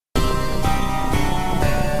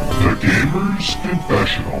Gamers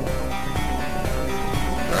Confessional.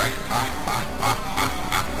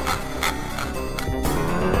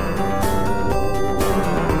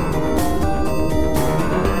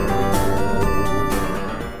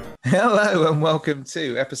 Hello and welcome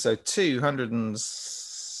to episode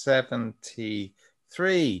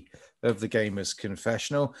 273 of the Gamers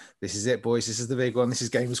Confessional. This is it, boys. This is the big one. This is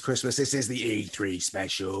Gamers Christmas. This is the E3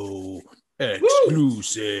 special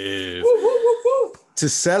exclusive. To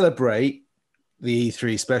celebrate the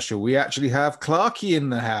E3 special, we actually have Clarky in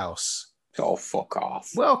the house. Oh, fuck off.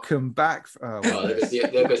 Welcome back. There goes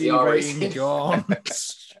the R rating. Gone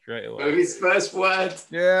straight away. His first word.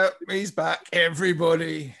 Yeah, he's back,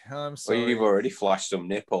 everybody. I'm sorry. Well, you've already flashed some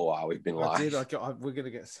nipple while we've been live. I did. We're going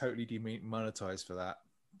to get totally demonetized for that.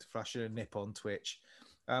 Flashing a nip on Twitch.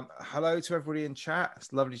 Hello to everybody in chat.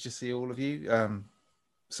 It's lovely to see all of you.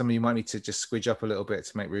 Some of you might need to just squidge up a little bit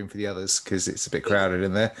to make room for the others because it's a bit crowded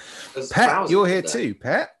in there. Pet, you're here too,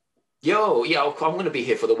 Pet. Yo, yeah, I'm going to be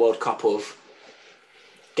here for the World Cup of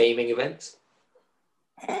gaming events.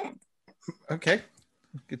 Okay,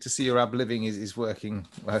 good to see your ab living is working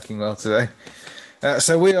well today.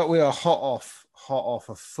 So we are hot off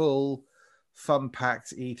a full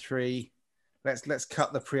fun-packed E3. Let's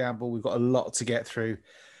cut the preamble. We've got a lot to get through.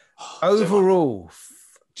 Overall,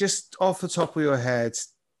 just off the top of your head,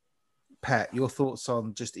 Pet, your thoughts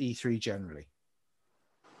on just E3 generally?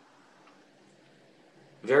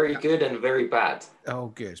 Very good and very bad. Oh,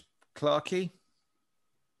 good. Clarky?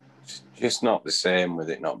 Just not the same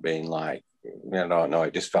with it not being like, I don't know,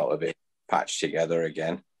 it just felt a bit patched together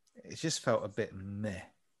again. It just felt a bit meh.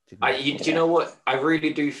 Do you know what? I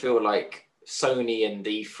really do feel like Sony and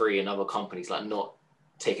E3 and other companies like not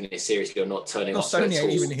taking it seriously or not turning up. Sony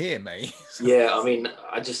ain't even here, mate. Yeah, I mean,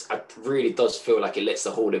 I really does feel like it lets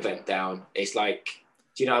the whole event down. It's like,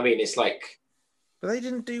 do you know what I mean? It's like, but they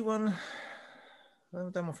didn't do one.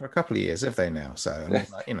 They've done one for a couple of years, have they now? So I mean,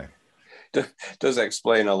 like, you know, does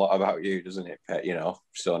explain a lot about you, doesn't it, Pet? You know,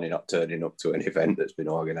 Sony not turning up to an event that's been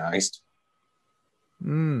organised.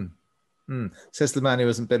 Says the man who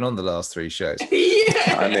hasn't been on the last three shows.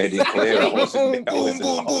 Yeah, I made it clear. I wasn't.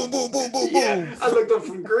 Yeah, I looked up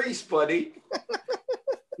from Greece, buddy.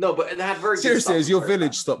 No, but they had very seriously. good Has your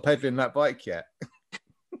village stopped peddling that bike yet?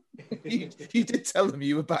 you did tell them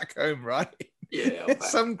you were back home, right? Yeah.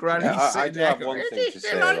 Some granny. I do have one thing to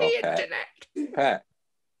say about Pet.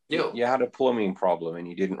 Yo. You had a plumbing problem and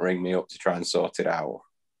you didn't ring me up to try and sort it out.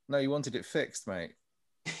 No, you wanted it fixed, mate.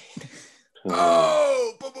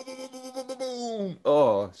 Oh,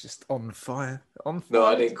 oh, it's just on fire. No,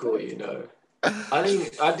 I didn't call you. No, I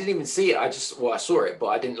didn't even see it. I saw it, but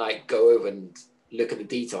I didn't like go over and look at the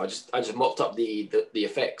detail. I just mopped up the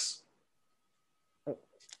effects.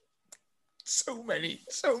 So many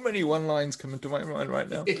one lines coming to my mind right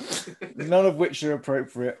now. None of which are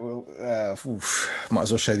appropriate. Well, might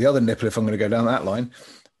as well show the other nipple if I'm going to go down that line.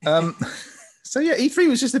 So yeah, E3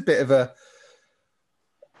 was just a bit of a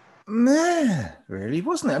meh, really,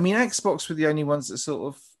 wasn't it? I mean, Xbox were the only ones that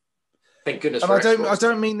sort of. Thank goodness. And I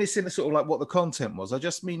don't mean this in a sort of like what the content was. I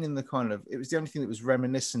just mean in the kind of, it was the only thing that was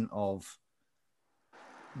reminiscent of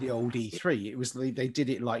the old E3. It was they did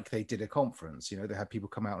it like they did a conference. You know, they had people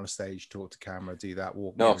come out on a stage, talk to camera, do that,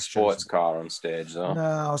 walk. No sports car on stage, though. No,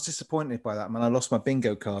 I was disappointed by that, man. I lost my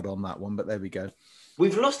bingo card on that one, but there we go.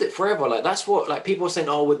 We've lost it forever. Like that's what like people are saying.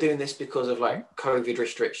 Oh, we're doing this because of like COVID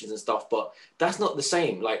restrictions and stuff, but that's not the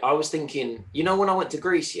same. Like I was thinking, you know, when I went to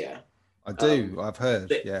Greece, yeah. I do. I've heard.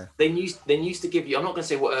 Yeah. They used to give you. I'm not going to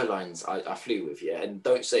say what airlines I flew with, yeah, and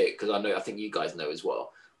don't say it because I think you guys know as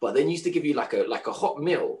well. But they used to give you like a hot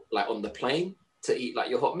meal, like on the plane to eat like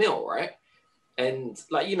your hot meal, right? And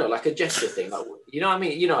like, you know, like a gesture thing, like, you know what I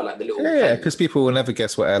mean? You know, like the little... Yeah, because people will never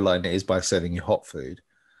guess what airline it is by serving you hot food.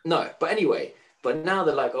 No, but anyway, but now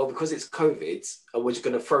they're like, oh, because it's COVID, we're just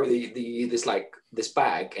going to throw this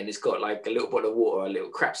bag and it's got like a little bottle of water, a little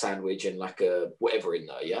crap sandwich and like a whatever in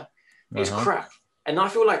there, yeah? It's crap. And I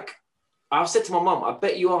feel like, I've said to my mum, I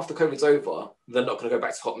bet you after COVID's over, they're not going to go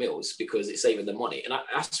back to hot meals because it's saving them money. And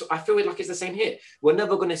I feel like it's the same here. We're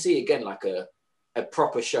never going to see again like a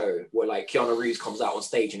proper show where like Keanu Reeves comes out on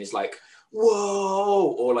stage and is like,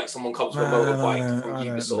 whoa, or like someone comes with a motorbike from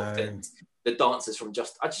Ubisoft and the dancers from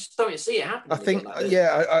I just don't see it happening. I think, I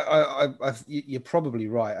you're probably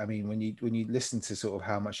right. I mean, when you listen to sort of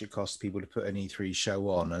how much it costs people to put an E3 show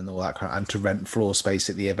on and all that kind of, and to rent floor space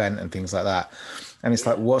at the event and things like that, and it's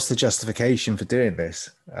like, what's the justification for doing this?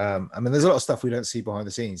 I mean, there's a lot of stuff we don't see behind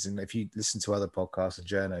the scenes, and if you listen to other podcasts and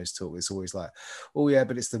journos talk, it's always like, oh yeah,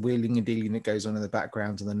 but it's the wheeling and dealing that goes on in the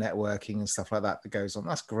background and the networking and stuff like that goes on.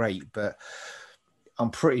 That's great, but I'm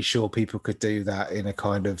pretty sure people could do that in a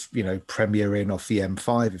kind of, Premier Inn off the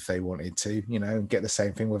M5 if they wanted to, and get the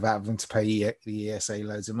same thing without having to pay the ESA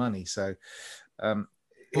loads of money. So, why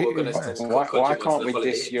can't we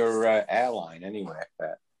diss your airline anyway,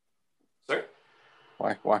 Pet? Sorry?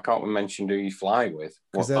 Why can't we mention who you fly with?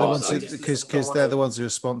 Because they're the ones who are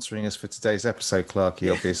sponsoring us for today's episode,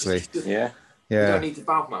 Clarky, obviously. Yeah. You don't need to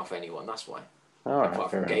mouth anyone, that's why. All right, apart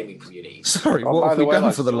from gaming community. Sorry, what have we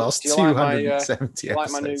done for the last 270 episodes? Like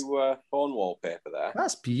my new phone wallpaper there?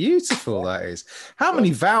 That's beautiful, that is. How many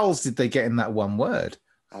vowels did they get in that one word?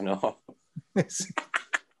 I know.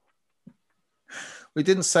 We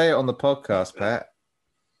didn't say it on the podcast, Pat.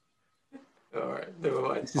 All right, never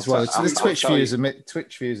mind. This is why the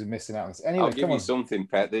Twitch viewers are missing out on this. Anyway, I'll give you something,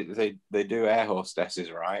 Pet. They do air hostesses,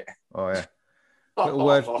 right? Oh yeah.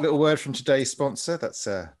 Little word from today's sponsor. That's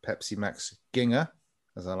Pepsi Max Ginger,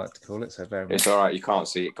 as I like to call it. So very much. It's all right. You can't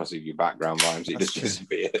see it because of your background rhymes. It just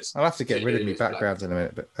disappears. I'll have to get rid of my background in a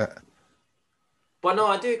minute, but no,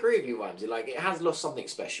 I do agree with you, Ramsey. Like, it has lost something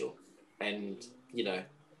special, and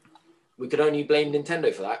we could only blame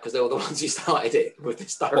Nintendo for that because they were the ones who started it with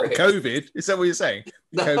this direct. COVID? Is that what you're saying?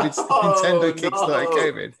 Nintendo kickstarted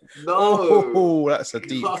COVID. No. Oh, that's a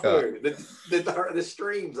deep cut. The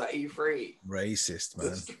streams at E3. Racist,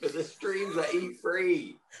 man. The streams at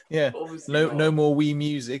E3. Yeah. No more Wii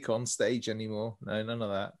music on stage anymore. No, none of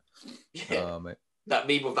that. Yeah. Oh, mate. That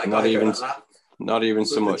meme of that guy. Not even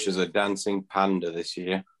so much as a dancing panda this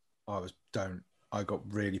year. I got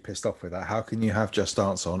really pissed off with that. How can you have Just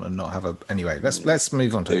Dance on and not have a... Anyway, let's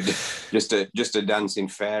move on to it. Just a dancing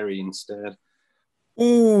fairy instead.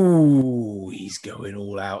 Ooh, he's going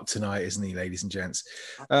all out tonight, isn't he, ladies and gents?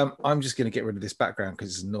 I'm just going to get rid of this background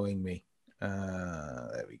because it's annoying me.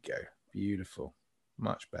 There we go. Beautiful.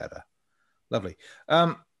 Much better. Lovely.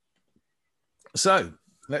 So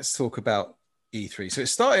let's talk about E3. So it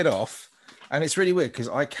started off... And it's really weird because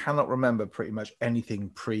I cannot remember pretty much anything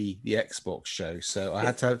pre the Xbox show. So I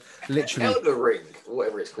had to have literally... Elden Ring,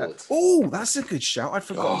 whatever it's called. Oh, that's a good shout. I'd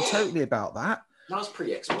forgotten totally about that. That was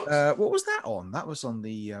pre-Xbox. What was that on? That was on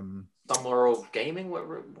the... Summer of Gaming?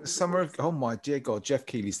 Whatever. Summer of... Oh, my dear God, Jeff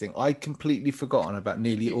Keighley's thing. I'd completely forgotten about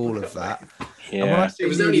nearly all of that. Yeah. And when I say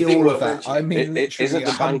nearly all of that, I mean literally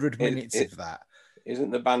 100 minutes of that.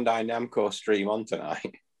 Isn't the Bandai Namco stream on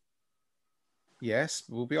tonight? Yes,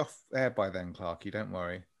 we'll be off air by then, Clarky. Don't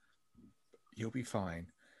worry. You'll be fine.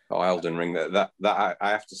 Oh, Elden Ring. That I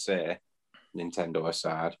have to say, Nintendo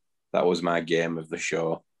aside, that was my game of the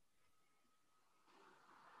show.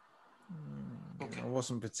 Okay. I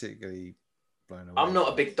wasn't particularly blown away. I'm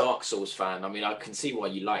not a big Dark Souls fan. I mean, I can see why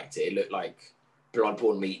you liked it. It looked like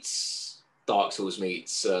Bloodborne meets Dark Souls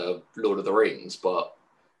meets Lord of the Rings, but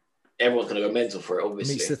everyone's going to go mental for it,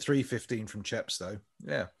 obviously. Meets the 315 from Cheps, though.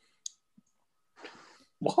 Yeah.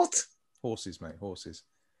 What? Horses, mate. Horses.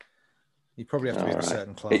 You probably have to be in a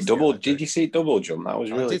certain class. Did you see double jump? That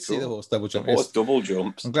was really cool. I did see the horse double jump. The horse double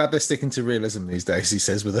jumps. I'm glad they're sticking to realism these days, he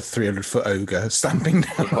says, with a 300-foot ogre stamping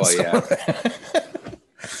down. Oh, yeah.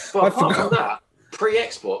 But apart from that,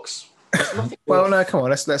 pre-Xbox, well, no, come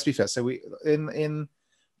on. Let's be fair. So we in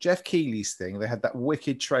Jeff Keighley's thing, they had that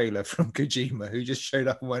wicked trailer from Kojima who just showed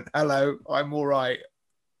up and went, "Hello, I'm all right."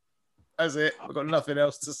 That's it. I've got nothing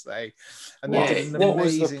else to say. And what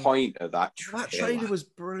was the point of that trailer? That trailer was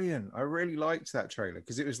brilliant. I really liked that trailer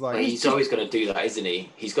because it was like... He's always going to do that, isn't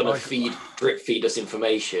he? He's going to drip feed us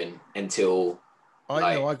information until...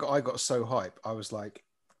 I know. I got so hype. I was like,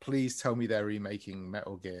 please tell me they're remaking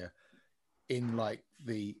Metal Gear in like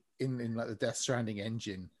the Death Stranding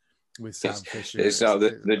engine with Sam Fisher. So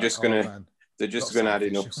they're just going to add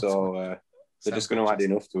enough they're just going to add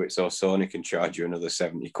enough to it so Sony can charge you another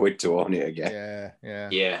 70 quid to own it again.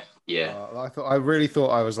 Yeah. I really thought,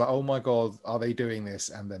 I was like, oh my God, are they doing this?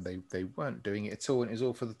 And then they weren't doing it at all. And it was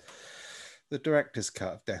all for the director's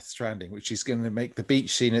cut of Death Stranding, which is going to make the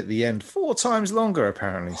beach scene at the end 4 times longer,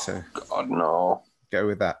 apparently. So God, no. Go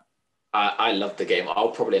with that. I love the game.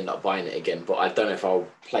 I'll probably end up buying it again, but I don't know if I'll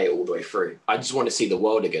play it all the way through. I just want to see the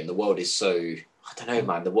world again. The world is so... I don't know,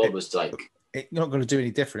 man. The world was like... You're not going to do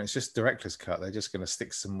any different. It's just director's cut. They're just going to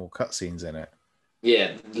stick some more cutscenes in it.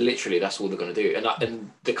 Yeah, literally, that's all they're going to do.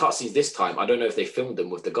 And the cutscenes this time, I don't know if they filmed them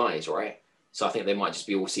with the guys, right? So I think they might just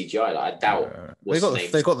be all CGI. Like, I doubt.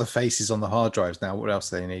 They've got the faces on the hard drives now. What else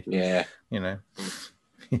do they need? Yeah,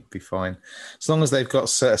 it'd be fine as long as they've got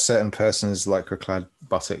certain person's lycra-clad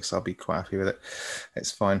buttocks. I'll be quite happy with it.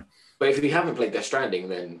 It's fine. But if you haven't played Death Stranding,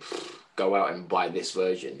 then go out and buy this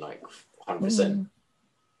version, like 100%.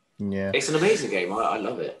 Yeah, it's an amazing game. I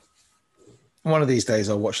love it. One of these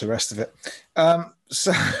days, I'll watch the rest of it.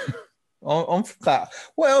 So on from that,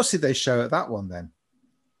 what else did they show at that one then?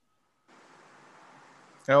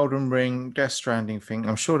 Elden Ring, Death Stranding thing.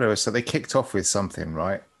 I'm sure there was. So they kicked off with something,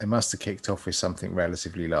 right? They must have kicked off with something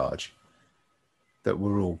relatively large that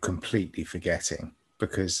we're all completely forgetting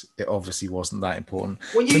because it obviously wasn't that important.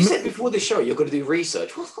 When you said before the show you're going to do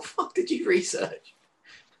research, what the fuck did you research?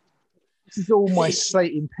 This is all my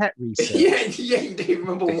Slating Pet research. yeah, you don't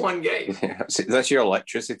remember one game. That's your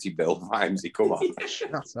electricity bill, Vimesy. Come on.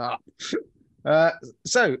 Shut up.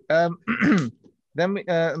 Then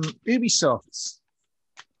Ubisoft's.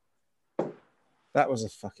 That was a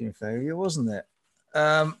fucking failure, wasn't it?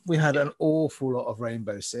 We had an awful lot of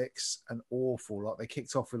Rainbow Six, an awful lot. They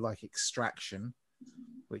kicked off with like Extraction,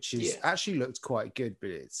 which is actually looked quite good, but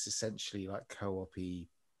it's essentially like co-op-y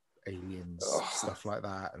aliens, stuff like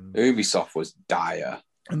that. And Ubisoft was dire.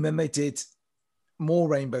 And then they did more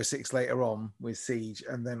Rainbow Six later on with Siege,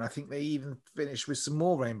 and then I think they even finished with some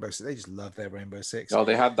more Rainbow Six. They just love their Rainbow Six. Oh,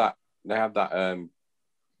 they had that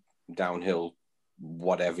downhill,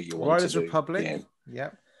 whatever you want Riders to do. Republic.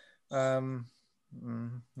 Yeah. Yep.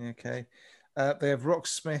 Okay. They have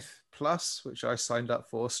Rocksmith Plus, which I signed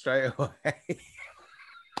up for straight away.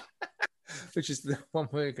 Which is the one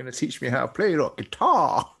where you're going to teach me how to play rock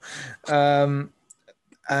guitar. And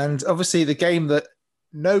obviously the game that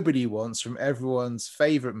nobody wants from everyone's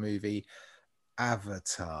favorite movie,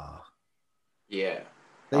 Avatar. Yeah.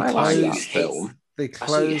 They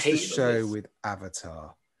closed the show with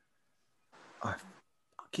Avatar. I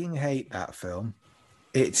fucking hate that film.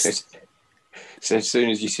 So as soon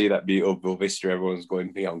as you see that beautiful vista, everyone's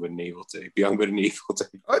going Beyond Good and Evil 2. Beyond Good and Evil 2.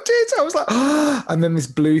 I did. I was like, and then this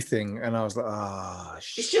blue thing, and I was like,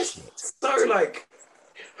 it's just so like.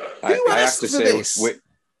 I have to say,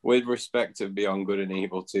 with respect to Beyond Good and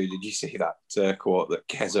Evil 2, did you see that quote that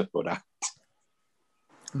Keza put out?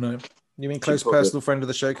 No. You mean close personal friend of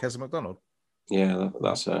the show, Keza McDonald? Yeah,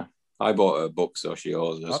 that's her. I bought her book, so she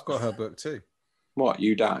owes us. I've got her book too. What?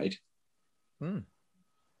 You died?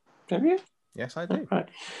 Have you? Yes, I do. Right.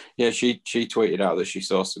 Yeah, she tweeted out that she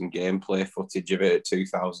saw some gameplay footage of it at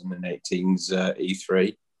 2018's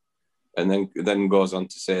E3, and then goes on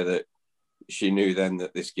to say that she knew then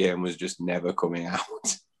that this game was just never coming out.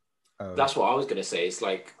 That's what I was going to say. It's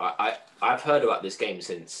like I've heard about this game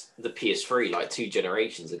since the PS3, like 2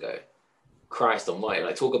 generations ago. Christ almighty!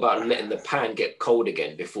 Like talk about letting the pan get cold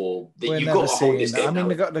again before you've got to hold this game. I mean,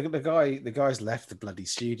 the guy's left the bloody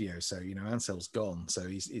studio, so Ansel's gone, so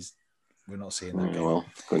he's. We're not seeing that. Well,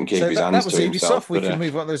 couldn't keep his hands to himself. We can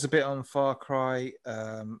move on. There's a bit on Far Cry.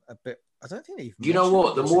 A bit. I don't think they even. You know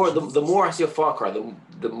what? The more I see of Far Cry,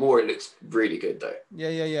 the more it looks really good, though.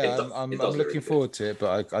 Yeah. I'm looking forward to it,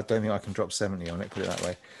 but I don't think I can drop 70 on it. Put it that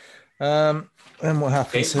way. And what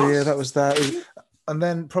happened? So that was that. And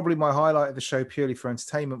then probably my highlight of the show, purely for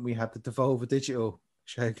entertainment, we had the Devolver Digital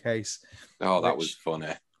showcase. Oh, that was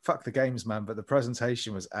funny. Fuck the games, man! But the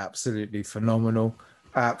presentation was absolutely phenomenal.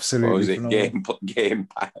 Absolutely. What was it? Game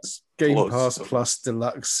Pass. Game Pass Plus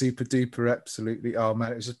Deluxe Super Duper. Absolutely. Oh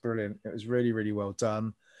man, it was just brilliant. It was really, really well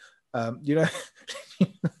done. They did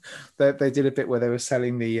a bit where they were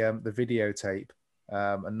selling the videotape,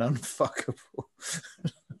 a non-fuckable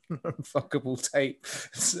tape,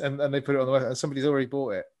 and they put it on the website. Somebody's already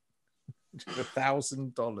bought it.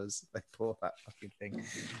 $1,000 they bought that fucking thing.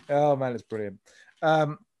 Oh man, it's brilliant.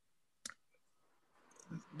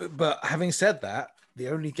 But having said that, the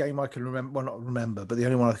only game I can remember, well, not remember, but the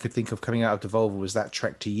only one I could think of coming out of Devolver was that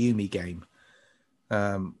Trek to Yumi game,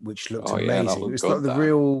 which looked amazing. Yeah, it was like the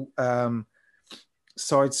real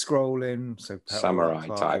side-scrolling, samurai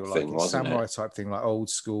type thing, wasn't it? Samurai type thing, like old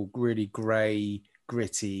school, really grey,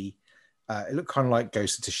 gritty. It looked kind of like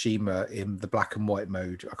Ghost of Tsushima in the black and white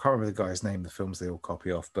mode. I can't remember the guy's name. The films they all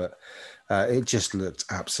copy off, but it just looked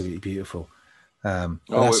absolutely beautiful.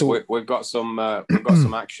 We've got some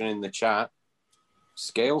action in the chat.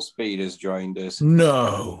 Scale Speed has joined us.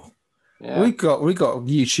 No, we got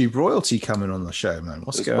YouTube royalty coming on the show, man.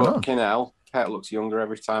 What's going on? Fucking hell, Pet looks younger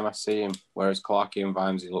every time I see him, whereas Clarky and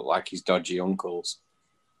Vimesy look like his dodgy uncles.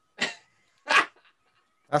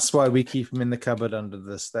 That's why we keep him in the cupboard under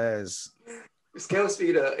the stairs. Scale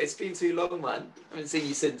Speed, it's been too long, man. I haven't seen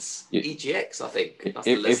you since EGX, I think.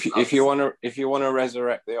 If you want to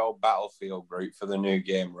resurrect the old Battlefield group for the new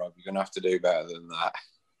game, Rob, you're gonna have to do better than that.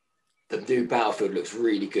 The new Battlefield looks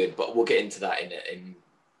really good, but we'll get into that in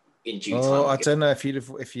due time. I don't know if you'd have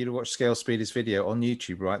watched Scale Speeder's video on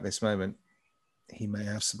YouTube right this moment. He may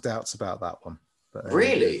have some doubts about that one. But,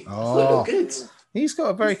 really? Look good. He's got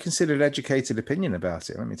a very considered, educated opinion about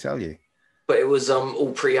it. Let me tell you. But it was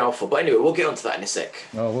all pre-alpha. But anyway, we'll get onto that in a sec.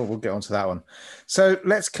 Oh, we'll get onto that one. So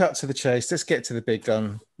let's cut to the chase. Let's get to the big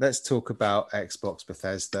gun. Let's talk about Xbox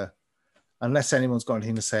Bethesda. unless anyone's got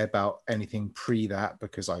anything to say about anything pre that,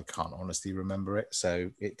 because I can't honestly remember it,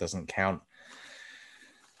 so it doesn't count.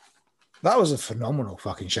 That was a phenomenal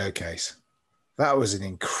fucking showcase. That was an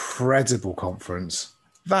incredible conference.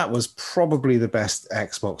 That was probably the best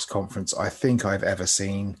Xbox conference I think I've ever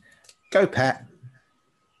seen. Go, Pat.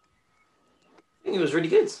 I think it was really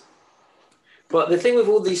good. But the thing with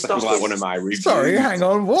all these stuff, like one of my reviews. Sorry, hang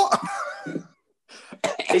on. What?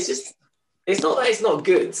 It's just, it's not that it's not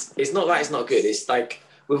good. It's not that it's not good. It's like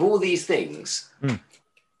with all these things,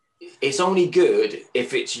 it's only good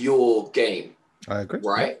if it's your game. I agree.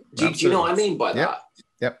 Right? Yep, Do you know what I mean by that?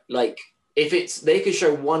 Yep. Like if it's they could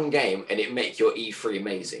show one game and it make your E3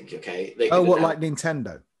 amazing. Okay. They Oh, could what, like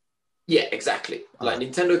Nintendo? Yeah, exactly. Like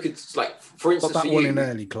Nintendo could, like, for instance, got that for one you, in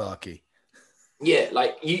early, Clarky. Yeah,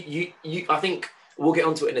 like you. I think we'll get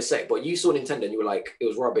onto it in a sec. But you saw Nintendo and you were like, it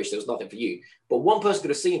was rubbish. There was nothing for you. But one person could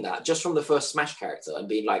have seen that just from the first Smash character and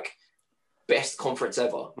been like, best conference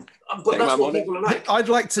ever. But that's what people are like. I'd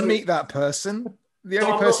like to meet that person. The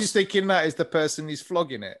only person who's thinking that is the person who's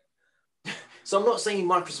flogging it. So I'm not saying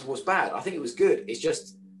Microsoft was bad. I think it was good. It's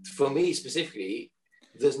just for me specifically,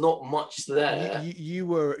 there's not much there. You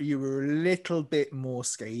were a little bit more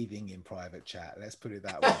scathing in private chat. Let's put it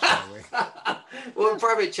that way, shall we? Well, in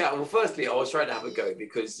private chat, firstly, I was trying to have a go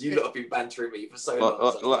because you lot have been bantering me for so long.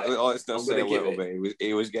 Let's just say a little bit.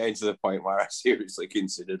 He was getting to the point where I seriously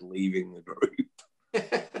considered leaving the group.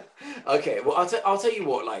 Okay, well, I'll tell you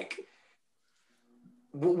what. Like,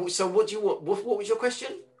 so what do you want? What was your question?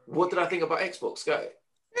 What did I think about Xbox Go?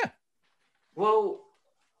 Yeah. Well,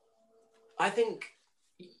 I think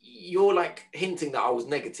you're like hinting that I was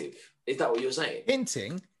negative. Is that what you're saying?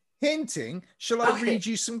 Hinting. Shall I read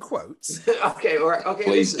you some quotes? Okay, all right. Okay,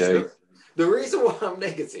 please do. The reason why I'm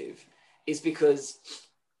negative is because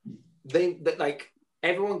like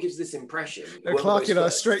everyone gives this impression. Clark and I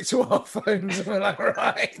straight to our phones and we're like,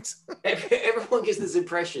 right. Everyone gives this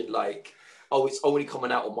impression like, oh, it's only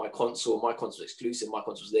coming out on my console. My console exclusive. My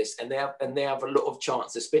console's this, and they have a lot of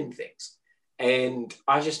chance to spin things. And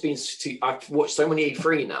I've watched so many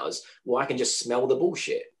E3 nows where I can just smell the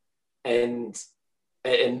bullshit, and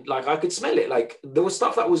like I could smell it. Like there was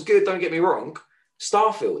stuff that was good. Don't get me wrong.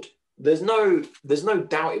 Starfield. There's no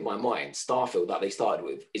doubt in my mind. Starfield that they started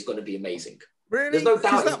with is going to be amazing. Really? There's no doubt.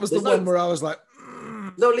 Because that was the one where I was like,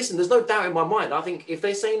 no. Listen, there's no doubt in my mind. I think if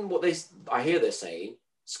they're saying what I hear they're saying,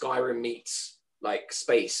 Skyrim meets like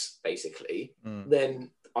space, basically,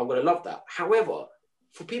 then I'm going to love that. However,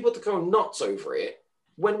 for people to go nuts over it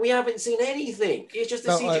when we haven't seen anything, it's just a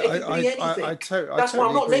CG. It could be anything. That's why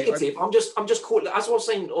I'm not negative. I'm just calling. That's what I was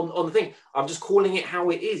saying on the thing. I'm just calling it how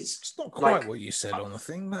it is. It's not quite what you said on the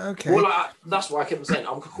thing, but okay. Well, that's what I kept saying.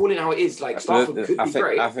 I'm calling it how it is. Like Starfield could be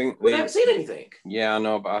great. I think we haven't seen anything. Yeah, I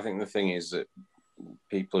know, but I think the thing is that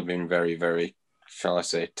people have been very, very, shall I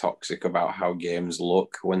say, toxic about how games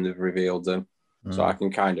look when they've revealed them. So I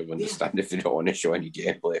can kind of understand if they don't want to show any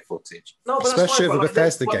gameplay footage. No, but especially with the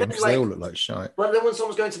Bethesda game, because they all look like shite. But then when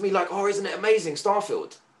someone's going to me like, oh, isn't it amazing,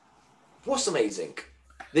 Starfield? What's amazing?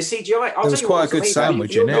 The CGI. There was quite a good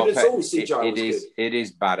sandwich in it. It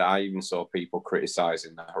is bad. I even saw people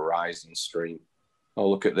criticising the Horizon stream. Oh,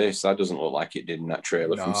 look at this. That doesn't look like it did in that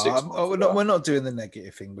trailer from 6 months ago. We're not doing the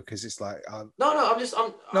negative thing because it's like... I know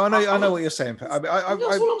what you're saying. That's what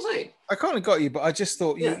I'm saying. I kind of got you, but I just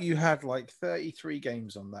thought you had like 33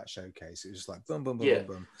 games on that showcase. It was just like boom, boom, boom, boom,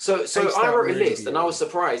 boom. So I wrote a list and I was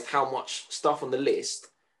surprised how much stuff on the list.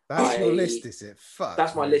 That's your list, is it? Fuck.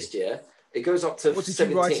 That's my list, yeah. It goes up to 17. What, did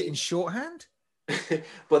you write it in shorthand?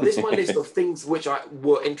 But this is my list of things which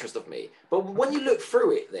were interest of me. But when you look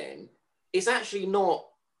through it then, it's actually not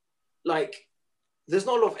like there's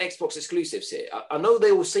not a lot of Xbox exclusives here. I know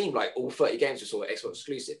they all seem like all 30 games we saw Xbox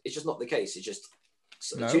exclusive. It's just not the case. It's just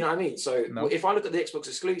do you know what I mean? So if I look at the Xbox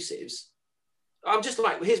exclusives, I'm just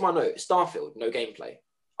like, here's my note: Starfield, no gameplay.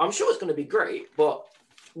 I'm sure it's going to be great, but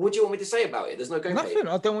what do you want me to say about it? There's no gameplay. Nothing.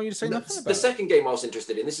 I don't want you to say nothing about it. The second game I was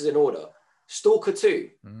interested in. This is in order. Stalker 2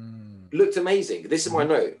 looked amazing. This is my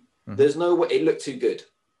note. There's no way it looked too good.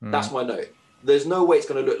 That's my note. There's no way it's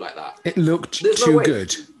going to look like that. It looked too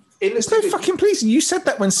good. There's no fucking pleasing. You said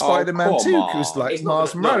that when Spider-Man 2 was like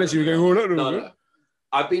Miles Morales. You were going, oh, no.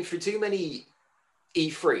 I've been through too many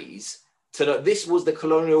E3s to know this was the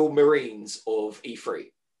Colonial Marines of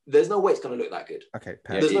E3. There's no way it's going to look that good. Okay,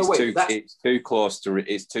 Pat. There's no way. It's too close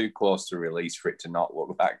to release for it to not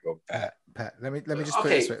look that good. Pat, let me just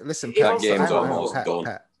put it this way. Listen, Pat, game's almost done.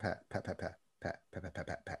 Pat.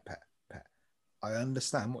 I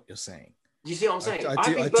understand what you're saying. Do you see what I'm saying?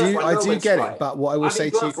 I do get it, but what I will say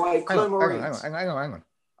to you, hang on.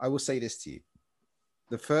 I will say this to you: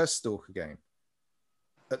 the first Stalker game,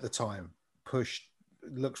 at the time,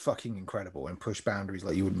 looked fucking incredible and pushed boundaries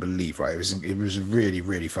like you wouldn't believe, right? It was a really,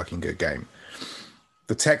 really fucking good game.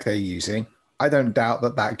 The tech they're using, I don't doubt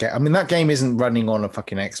that game. I mean, that game isn't running on a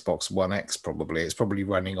fucking Xbox One X. Probably it's probably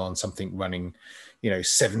running on something running,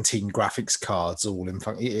 17 graphics cards all in.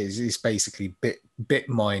 It's basically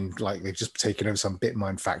Bitmine, like they've just taken over some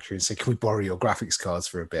Bitmine factory and said, "Can we borrow your graphics cards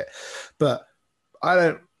for a bit?" But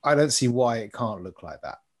I don't see why it can't look like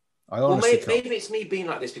that. Maybe it's me being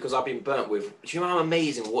like this because I've been burnt with. Do you know how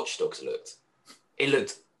amazing Watch Dogs looked? It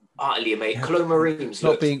looked utterly amazing. Yeah, Clone Marines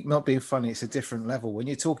not being funny. It's a different level when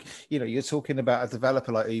you talk. You're talking about a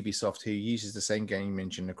developer like Ubisoft who uses the same game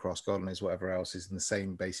engine across God knows whatever else is in the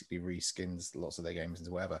same, basically reskins lots of their games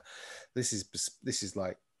into whatever. This is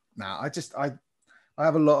like I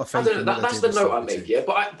have a lot of faith. I don't know. That's the note I made. Yeah,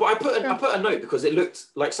 but I put a note because it looked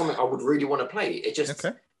like something I would really want to play. It just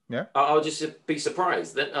okay. Yeah, I'll just be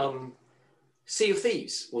surprised that Sea of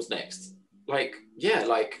Thieves was next. Like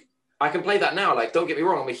I can play that now. Like, don't get me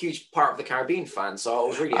wrong, I'm a huge Pirate of the Caribbean fan, so I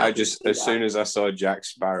was really happy as soon as I saw Jack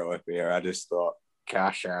Sparrow appear, I just thought,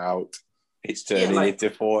 cash out. It's turning into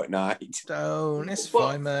Fortnite. It's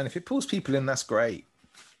fine, man. If it pulls people in, that's great.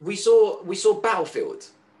 We saw Battlefield.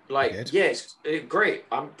 It's great.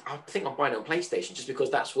 I think I'm buying it on PlayStation just because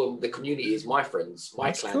that's where the community is. My friends,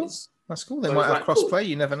 my clan is. That's cool. They might have crossplay. Cool.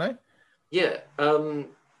 You never know. Yeah.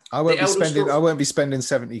 I won't be spending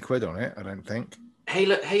 70 quid on it. I don't think.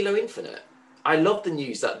 Halo Infinite. I love the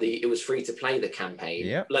news that it was free to play the campaign.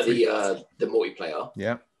 Yeah. Like the multiplayer.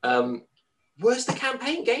 Yeah. Where's the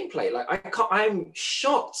campaign gameplay? Like I'm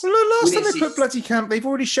shocked. Well, last time they put bloody they've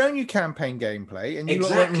already shown you campaign gameplay, and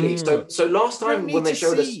exactly. So last time when they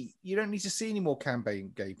showed us, you don't need to see any more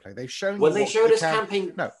campaign gameplay. They've shown when they showed us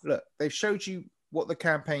campaign. No, look, they've showed you what the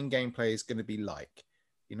campaign gameplay is going to be like.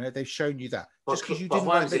 They've shown you that. Just because you didn't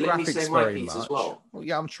like the graphics very much. Well,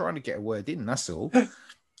 yeah, I'm trying to get a word in. That's all.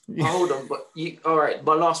 Hold on, but all right.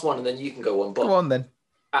 My last one, and then you can go on. But go on then.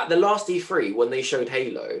 At the last E3, when they showed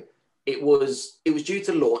Halo, it was due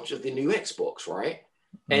to launch of the new Xbox, right?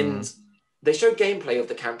 And they showed gameplay of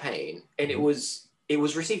the campaign, and it was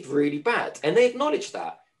received really bad. And they acknowledged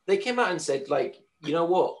that. They came out and said, like, you know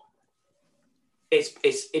what? It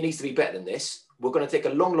needs to be better than this. We're going to take a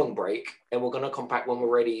long break, and we're going to come back when we're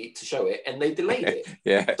ready to show it. And they delayed it.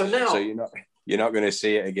 Yeah. So now, you're not going to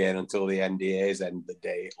see it again until the NDAs end the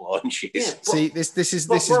day it launches. Yeah, see, this is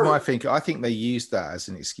my thinking. I think they used that as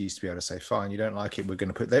an excuse to be able to say, "Fine, you don't like it. We're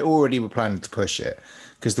going to put." They already were planning to push it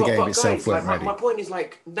because the game itself wasn't ready. My point is,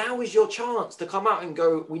 like, now is your chance to come out and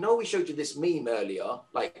go. We know we showed you this meme earlier,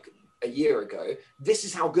 like a year ago. This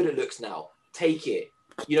is how good it looks now. Take it.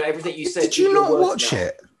 Everything you said. Did you not watch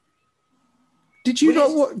it? Did you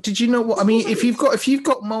not what? I mean, if you've got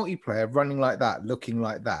multiplayer running like that, looking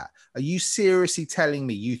like that, are you seriously telling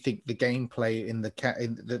me you think the gameplay in the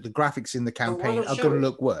graphics in the campaign are going to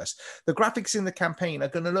look worse? The graphics in the campaign are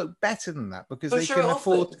going to look better than that because they can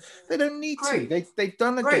afford. They don't need to. They've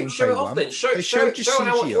done a gameplay show it off then. Show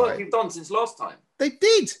how much work you've done since last time. They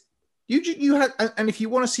did. You had, and if you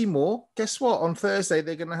want to see more, guess what? On Thursday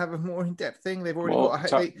they're going to have a more in-depth thing. They've already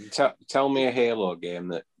got. Tell me a Halo game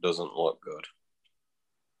that doesn't look good.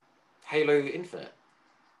 Halo Infinite.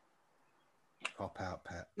 Pop out,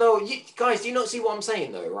 Pet. No, guys, do you not see what I'm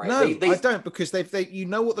saying though, right? No, I don't, because they you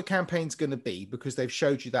know what the campaign's going to be because they've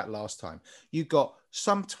showed you that last time. You got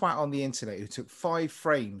some twat on the internet who took 5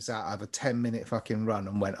 frames out of a 10-minute fucking run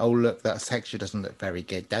and went, "Oh look, that texture doesn't look very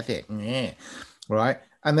good, does it?" Yeah, right.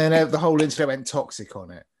 And then the whole internet went toxic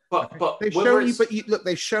on it. But they've shown you. But look,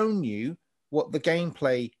 they've shown you what the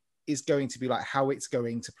gameplay is going to be like, how it's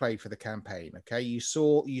going to play for the campaign. Okay, you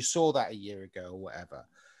saw that a year ago or whatever.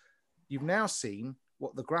 You've now seen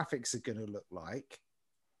what the graphics are going to look like.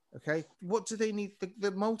 Okay, what do they need?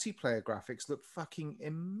 The multiplayer graphics look fucking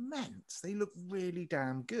immense. They look really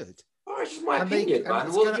damn good. Oh, it's just my opinion, man.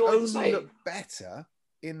 It's going to only look better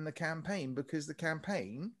in the campaign because the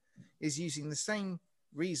campaign is using the same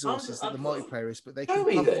resources that the multiplayer is, but they can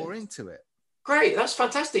put more into it. Great, that's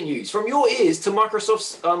fantastic news. From your ears to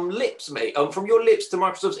Microsoft's lips, mate. From your lips to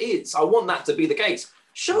Microsoft's ears. I want that to be the case.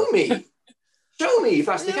 Show me. Show me if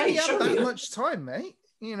that's the case. We haven't that much time, mate.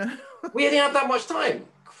 We didn't have that much time.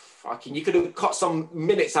 Fucking, you could have cut some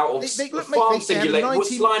minutes out of Farm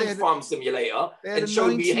Simulator, Farm Simulator, and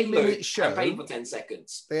showed me Halo campaign for 10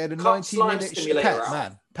 seconds. They had a 90-minute show.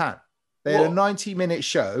 Pat. They had a 90-minute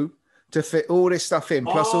show to fit all this stuff in,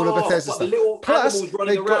 plus all of Bethesda stuff. The little animals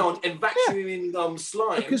running around and vacuuming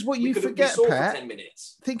slime. Because what you forget, Pat, 10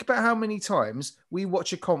 minutes. Think about how many times we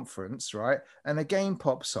watch a conference, right, and a game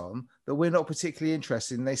pops on that we're not particularly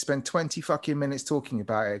interested in. They spend 20 fucking minutes talking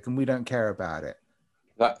about it, and we don't care about it.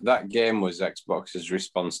 That game was Xbox's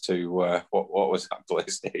response to what was that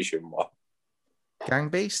PlayStation one? Gang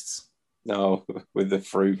Beasts? No, with the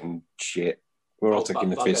fruit and shit. We're all taking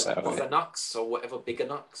the piss out of it. Bugger or whatever, Bigger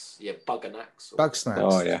Nuts. Yeah, Bugger Nuts. Bug Snacks.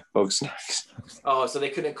 Oh, yeah, Bug Snacks. Oh, so they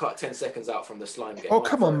couldn't cut 10 seconds out from the slime game. Oh,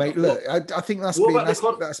 come on, mate. Look, I think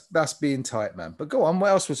that's being tight, man. But go on, what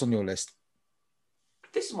else was on your list?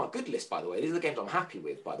 This is my good list, by the way. These are the games I'm happy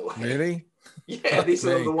with, by the way. Really? Yeah, these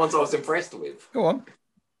are the ones I was impressed with. Go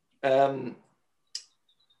on.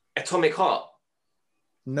 Atomic Heart.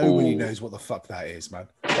 Nobody knows what the fuck that is, man.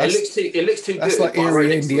 It looks too good. That's like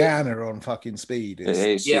Erie, Indiana on fucking speed.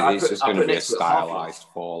 It's just going to be a stylized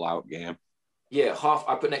Fallout game. Yeah,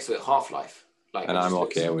 I put next to it Half-Life. Like, and I'm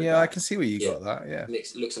okay with that. Yeah, I can see where you got that, yeah.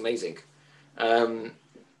 It looks amazing. A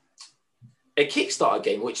Kickstarter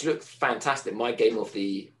game, which looked fantastic, my game of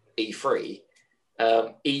the E3,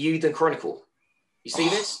 EU The Chronicle. You see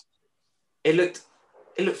this? It looked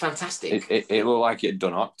fantastic. It looked like it'd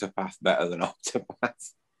done Octopath better than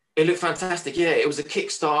Octopath. It looked fantastic. Yeah, it was a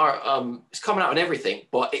Kickstarter. It's coming out on everything,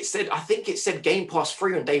 but I think it said Game Pass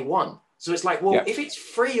free on day one. So it's like, well, if it's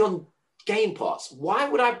free on Game Pass, why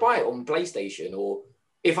would I buy it on PlayStation? Or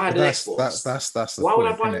if I had an Xbox, that's the why point,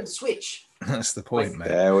 would I buy it on the Switch? That's the point, mate.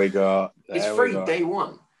 There we go. It's free day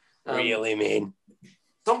one. Really, mean.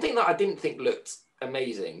 Something that I didn't think looked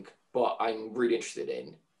amazing, but I'm really interested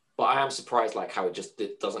in. But I am surprised, like how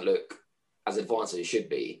it doesn't look as advanced as it should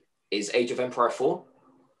be. Is Age of Empire 4?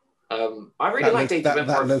 I really liked Age of Empire.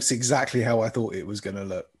 That looks exactly how I thought it was going to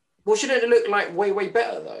look. Well, shouldn't it look like way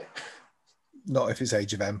better though? Not if it's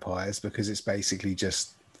Age of Empires, because it's basically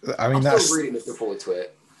just. I'm still really looking forward to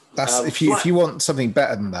it. That's if you want something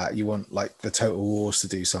better than that, you want like the Total Wars to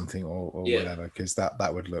do something or whatever, because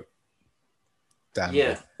that would look damn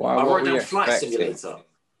good. I wrote down Flight Simulator.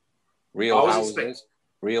 Real houses,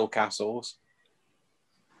 real castles.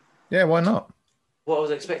 Yeah, why not? What I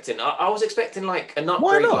was expecting, I was expecting like an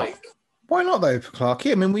upgrade. Why not though,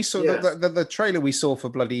 Clarky? I mean, we saw the trailer we saw for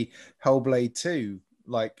bloody Hellblade 2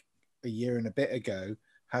 like a year and a bit ago.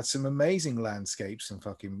 Had some amazing landscapes and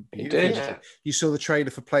fucking beautiful. Yeah. You saw the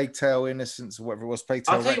trailer for Plague Tale Innocence or whatever it was. Plague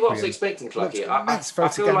Tale. I'll tell you what I was expecting, Clarky. It's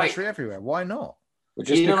photogrammetry everywhere. Why not? Well,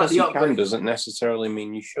 just because you can doesn't necessarily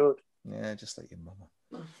mean you should. Yeah, just like your mama.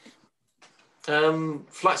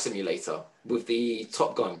 Flight Simulator with the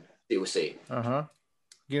Top Gun DLC. You're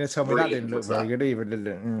gonna tell me that didn't look very good either, did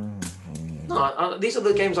it? No, these are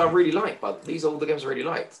the games I really like, but these are all the games I really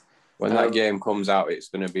liked. When that game comes out, it's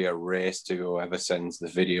going to be a race to whoever sends the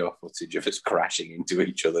video footage of us crashing into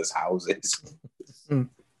each other's houses.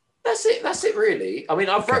 That's it, really. I mean,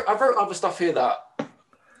 I wrote other stuff here that.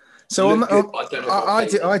 So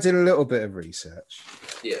I did a little bit of research.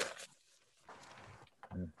 Yeah.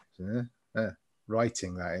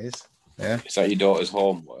 Writing, that is. Yeah. Is that your daughter's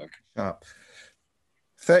homework? Up.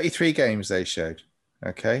 33 games they showed.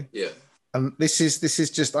 Okay. Yeah. And this is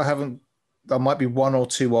just I might be one or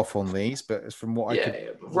two off on these, but it's from what I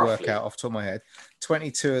could work out off the top of my head.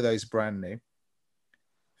 22 of those are brand new.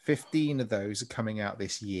 15 of those are coming out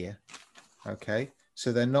this year. Okay.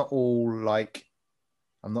 So they're not all like,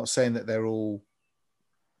 I'm not saying that they're all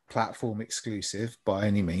platform exclusive by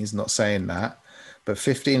any means, not saying that, but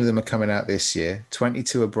 15 of them are coming out this year.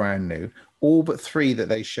 22 are brand new. All but 3 that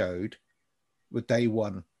they showed were day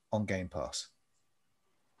one on Game Pass.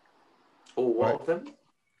 All one of them?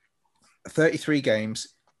 33 games,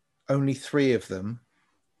 only 3 of them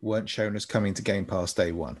weren't shown as coming to Game Pass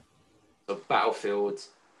day one. So Battlefield,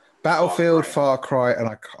 Far Cry, and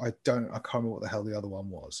I can't remember what the hell the other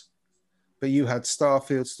one was. But you had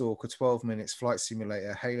Starfield, Stalker, 12 Minutes, Flight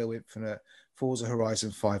Simulator, Halo Infinite, Forza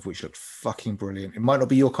Horizon 5, which looked fucking brilliant. It might not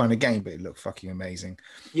be your kind of game, but it looked fucking amazing.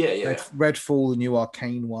 Yeah. Redfall, the new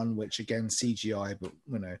Arcane one, which again CGI, but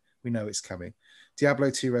we know it's coming.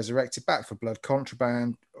 Diablo 2 Resurrected, Back for Blood,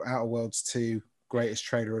 Contraband, Outer Worlds 2, greatest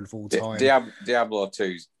trailer of all time. Diablo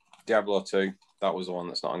 2, that was the one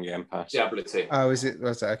that's not on Game Pass. Diablo 2. Oh, is it?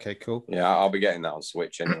 Was that okay? Cool. Yeah, I'll be getting that on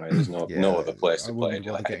Switch anyway. There's no other place to play it.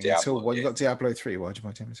 Well, you got Diablo 3. Why'd you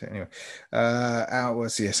buy Diablo 2? Anyway, Outer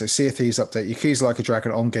Worlds, so Sea of Thieves update. Yakuza Like a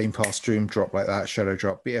Dragon on Game Pass, Dream drop like that, Shadow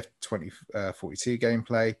drop, BF 2042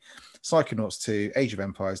 gameplay. Psychonauts 2, Age of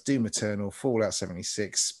Empires, Doom Eternal, Fallout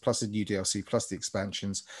 76, plus the new DLC, plus the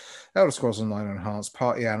expansions, Elder Scrolls Online Enhanced,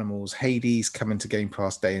 Party Animals, Hades coming to Game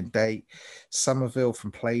Pass day and date, Somerville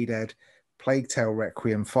from Playdead, Plague Tale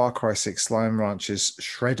Requiem, Far Cry 6, Slime Ranchers,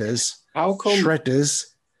 Shredders. How come?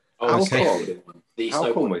 Shredders. How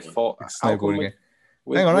come with snowboarding?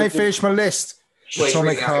 Hang on, I ain't finished my list.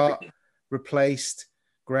 Atomic Heart, Replaced,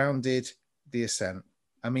 Grounded, The Ascent.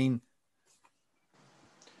 I mean,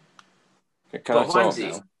 Can I But talk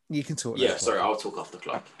Vimesy, now? You can talk. yeah, now, sorry, Clarky. I'll talk off the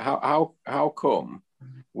clock. How come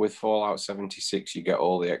with Fallout 76 you get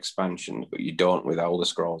all the expansions, but you don't with Elder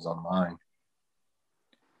Scrolls Online?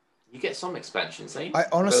 You get some expansions, eh? I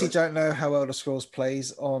honestly don't know how Elder Scrolls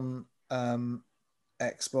plays on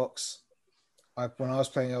Xbox. When I was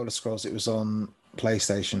playing Elder Scrolls, it was on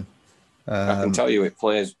PlayStation. I can tell you it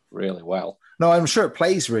plays really well. No, I'm sure it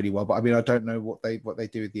plays really well, but I mean, I don't know what they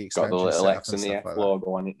do with the Got expansion the little setup X and and the stuff F like that.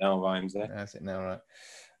 logo on it now, Vimes there. That's it now,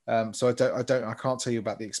 right? So I can't tell you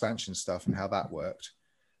about the expansion stuff and how that worked.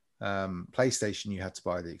 PlayStation, you had to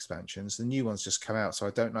buy the expansions. The new ones just come out, so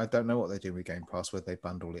I don't know what they do with Game Pass, whether they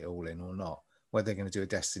bundle it all in or not. Whether they're going to do a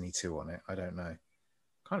Destiny 2 on it, I don't know.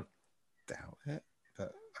 Kind of doubt it,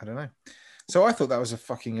 but I don't know. So I thought that was a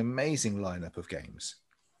fucking amazing lineup of games,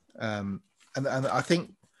 and I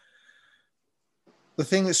think the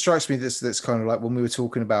thing that strikes me that's kind of like when we were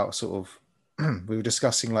talking about sort of we were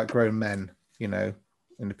discussing like grown men, you know,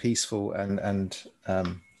 in a peaceful and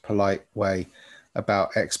polite way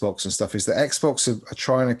about Xbox and stuff, is that Xbox are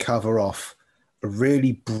trying to cover off a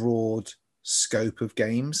really broad scope of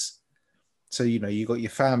games. So, you know, you got your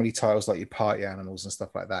family titles like your Party Animals and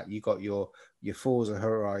stuff like that. You got your Forza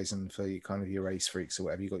Horizon for your kind of your race freaks or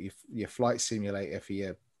whatever. You got your flight simulator for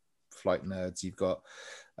your flight nerds. You've got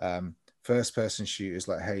first person shooters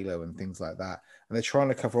like Halo and things like that. And they're trying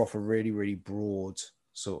to cover off a really, really broad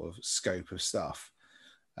sort of scope of stuff.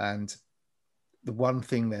 And the one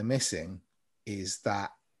thing they're missing is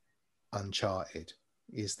that Uncharted,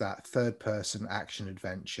 is that third person action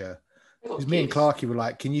adventure. Because me and Clarky were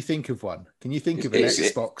like, can you think of one? Can you think of an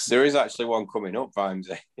Xbox? There is actually one coming up,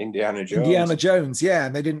 Vimes, Indiana Jones. Indiana Jones, yeah,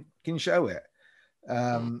 and they didn't show it.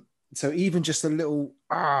 So even just a little,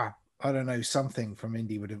 I don't know, something from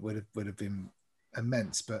Indy would have been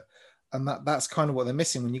immense. But that's kind of what they're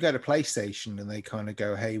missing when you go to PlayStation and they kind of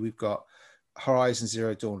go, hey, we've got Horizon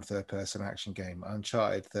Zero Dawn third-person action game,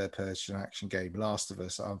 Uncharted third-person action game, Last of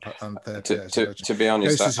Us on third-person. To be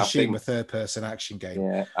honest, Ghost of Tsushima third-person action game.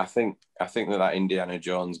 Yeah, I think that Indiana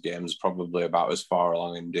Jones game is probably about as far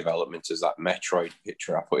along in development as that Metroid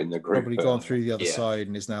picture I put in the group. Probably gone through the other side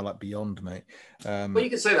and is now like beyond, mate. Well, you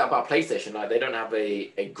can say that about PlayStation. Like they don't have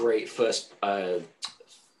a great first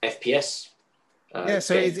FPS.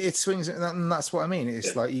 So it swings, and that's what I mean.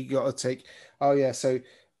 It's like you got to take. Oh yeah, so.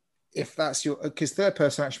 If that's your, because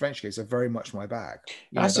third-person action adventure games are very much my bag.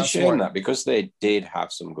 That's a shame that because they did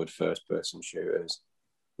have some good first-person shooters.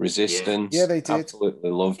 Resistance, yeah, they did.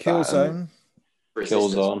 Absolutely loved Killzone.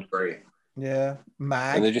 Killzone, yeah,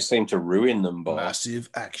 Mag, and they just seem to ruin them both. Massive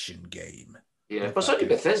action game. Yeah, but certainly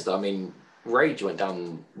Bethesda. I mean, Rage went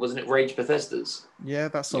down, wasn't it? Rage Bethesda's. Yeah,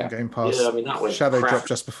 that's on Game Pass. Yeah, I mean that went Shadow dropped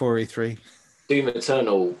just before E3. Doom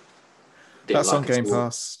Eternal. That's on Game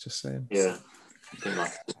Pass. Just saying. Yeah.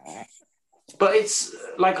 But it's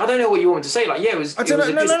like I don't know what you want me to say. Like, yeah, it was. I don't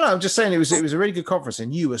know. No. I'm just saying it was a really good conference,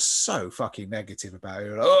 and you were so fucking negative about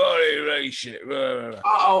it. Like, shit.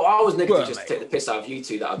 I was negative just to take the piss out of you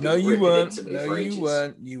two. That I've been you weren't. Into me No, for you ages.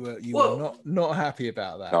 weren't. You were not happy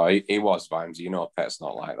about that. No, he was, Vimes. You know, Pet's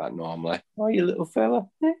not like that normally. Oh, you little fella.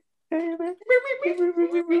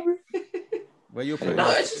 Well, you're putting.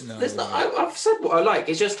 No, it's just, I've said what I like.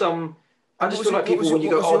 It's just I just feel like people when you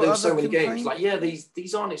go, there's so many games. Like, yeah,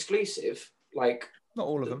 these aren't exclusive. Like, not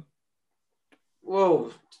all of them.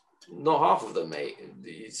 Well, not half of them, mate.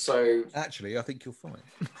 So actually, I think you'll find.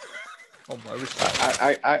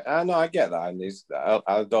 I know, I get that, and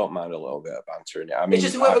I don't mind a little bit of banter in it. I mean, it's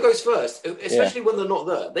just whoever goes first, especially when they're not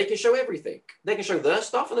there. They can show everything. They can show their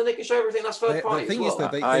stuff, and then they can show everything that's third party. The thing is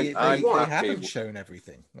that they haven't shown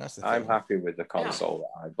everything. That's the thing. I'm happy with the console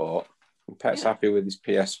that I bought. Pet's happy with his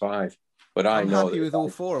PS5, but I'm happy with all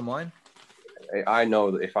four of mine. I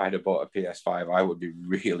know that if I had bought a PS5, I would be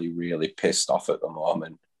really, really pissed off at the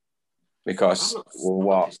moment because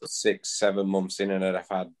we're 6-7 months in, and I've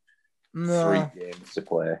had 3 games to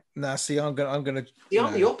play. See, I'm gonna. See,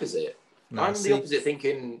 I'm the opposite. I'm the opposite,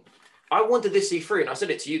 thinking I wanted this E3, and I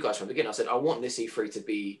said it to you guys from the beginning. I said I want this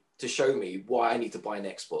E3 to show me why I need to buy an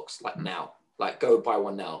Xbox, like now, like go buy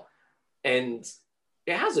one now, and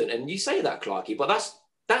it hasn't. And you say that, Clarky, but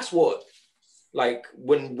that's what. Like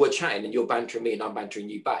when we're chatting and you're bantering me and I'm bantering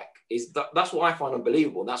you back, that's what I find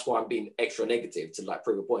unbelievable. And that's why I'm being extra negative to like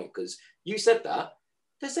prove a point. Because you said that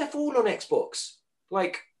they're all on Xbox.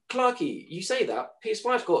 Like Clarky, you say that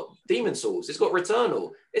PS5's got Demon Souls, it's got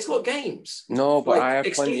Returnal, it's got games. No, but like, I have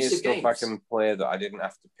plenty of exclusive stuff games. I can play that I didn't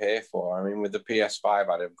have to pay for. I mean, with the PS5,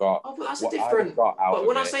 I'd have got. Oh, but that's a what I'd have different. got out But of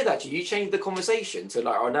when I it- say that to you, you change the conversation to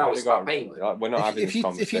like, oh, now I'd it's have got- about payment. We're not having this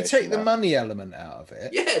conversation. If you take the now. money element out of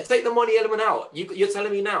it, Yeah, take the money element out. You're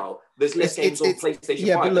telling me now there's less games on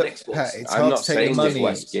PlayStation 5 but look, than Xbox. Pat, it's I'm hard not to take saying the there's money.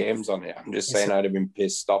 less games on it. I'm just saying I'd have been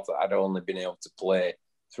pissed off that I'd only been able to play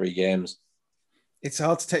 3 games. It's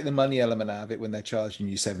hard to take the money element out of it when they're charging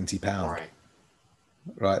you £70. Right.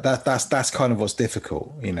 Right. That's kind of what's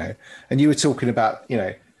difficult, you know. And you were talking about, you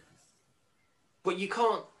know, But you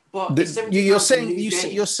can't. But it's £70 you're for a new saying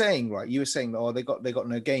game. you're saying right. You were saying, oh, they got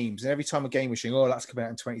no games, and every time a game was saying, oh, that's coming out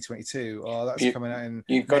in 2022. Oh, that's coming out in.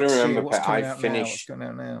 You've got to remember, what's Pet, coming I out finished. now? What's going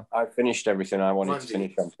out now? I finished everything I wanted to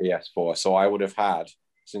finish on PS4, so I would have had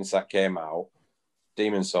since that came out,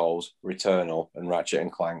 Demon Souls, Returnal, and Ratchet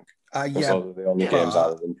and Clank. Yeah, those are the only games I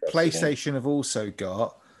was interested PlayStation have also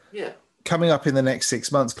got Yeah. coming up in the next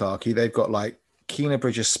 6 months, Clarky. They've got like Kena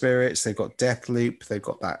Bridge of Spirits. They've got Deathloop. They've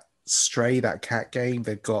got that Stray, that cat game.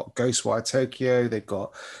 They've got Ghostwire Tokyo. They've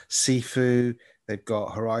got Sifu. They've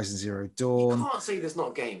got Horizon Zero Dawn. You can't say there's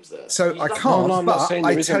not games there. So I can't. No, I'm not saying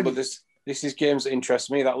there isn't, but you, this is games that interest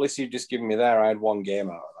me. That list you've just given me there, I had one game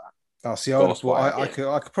out of that. Oh, see,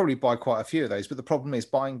 I could probably buy quite a few of those, but the problem is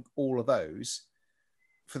buying all of those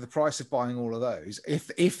for the price of buying all of those.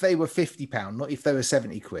 If they were £50, not if they were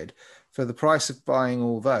 70 quid, for the price of buying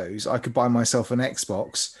all those, I could buy myself an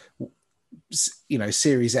Xbox, you know,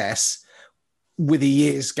 Series S with a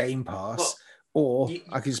year's Game Pass,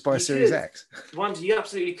 I could just buy a Series X. You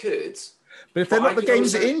absolutely could. But if they're not the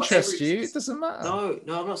games that interest you, it doesn't matter. No,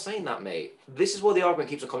 I'm not saying that, mate. This is where the argument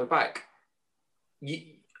keeps on coming back.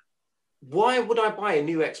 Why would I buy a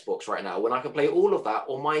new Xbox right now when I can play all of that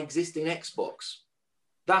on my existing Xbox?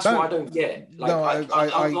 That's what I don't get. Like,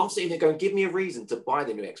 I'm sitting there going, give me a reason to buy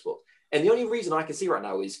the new Xbox. And the only reason I can see right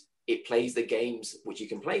now is it plays the games which you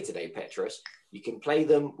can play today, Petrus. You can play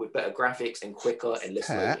them with better graphics and quicker and less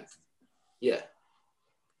loading. Yeah.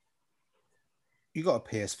 You got a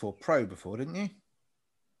PS4 Pro before, didn't you?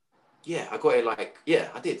 Yeah, I got it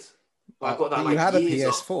I did. But I got that you had a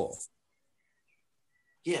PS4.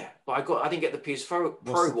 Yeah, but I didn't get the PS4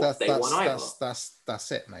 Pro day one either.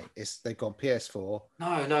 That's it, mate. They've got PS4.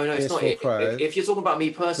 No, it's not PS4 it. Pro, if you're talking about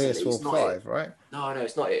me personally, PS4 it's not 5, it. right? No,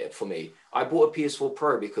 it's not it for me. I bought a PS4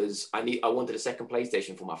 Pro because I wanted a second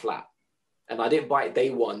PlayStation for my flat. And I didn't buy it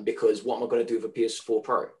day one because what am I going to do with a PS4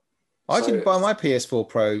 Pro? I didn't buy my PS4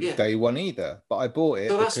 Pro day one either, but I bought it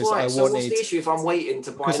because I wanted... So what's the issue if I'm waiting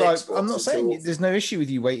to buy an Xbox? I'm not saying there's no issue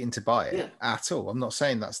with you waiting to buy it at all. I'm not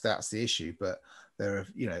saying that's the issue, but there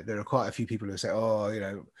are quite a few people who say, oh, you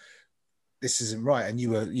know, this isn't right. And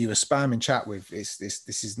you were spamming chat with this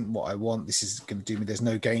isn't what I want. This is going to do me. There's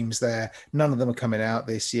no games there. None of them are coming out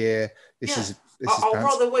this year. I'll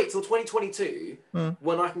rather wait till 2022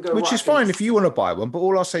 when I can go. Which is fine if you want to buy one. But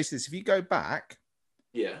all I'll say is this: if you go back,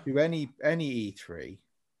 to any E3,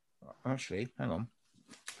 actually, hang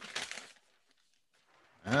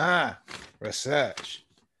on. Research.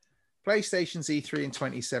 PlayStation's E3 in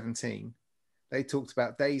 2017. They talked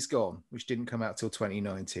about Days Gone, which didn't come out till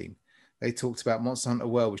 2019. They talked about Monster Hunter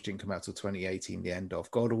World, which didn't come out till 2018, the end of.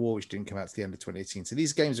 God of War, which didn't come out till the end of 2018. So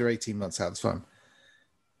these games are 18 months out. That's fun.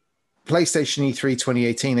 PlayStation E3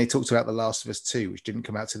 2018, they talked about The Last of Us 2, which didn't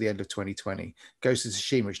come out till the end of 2020. Ghost of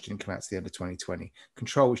Tsushima, which didn't come out till the end of 2020.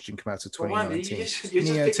 Control, which didn't come out till 2019. You're just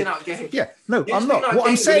picking out games. Yeah, no, I'm not. What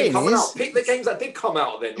I'm saying is... Pick the games that did come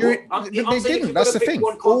out then. They didn't. That's the thing.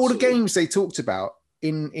 All the games they talked about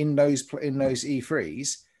in those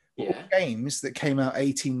E3s were games that came out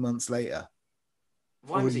 18 months later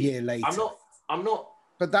or a year later. I'm not.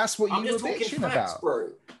 But that's what you were bitching about, bro.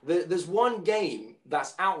 There's one game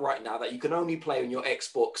that's out right now that you can only play on your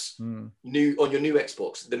Xbox, on your new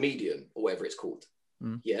Xbox, the Medium or whatever it's called.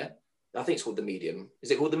 Yeah, I think it's called the Medium. Is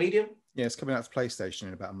it called the Medium? Yeah, it's coming out to PlayStation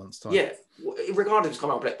in about a month's time. Yeah, regardless of it's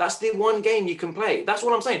coming out, play. That's the one game you can play. That's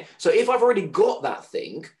what I'm saying. So if I've already got that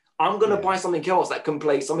thing, I'm going to buy something else that can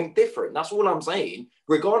play something different. That's all I'm saying.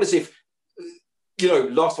 Regardless if,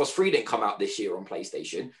 Last of Us 3 didn't come out this year on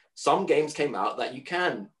PlayStation, some games came out that you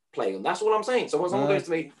can play on. That's all I'm saying. So when someone goes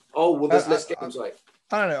to me, oh, well, there's less games. I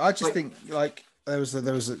don't know. I just think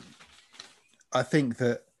I think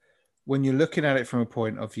that when you're looking at it from a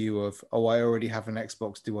point of view of, oh, I already have an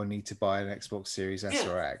Xbox, do I need to buy an Xbox Series S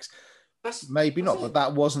or X? Maybe not, but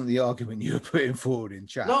that wasn't the argument you were putting forward in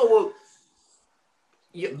chat. No, well,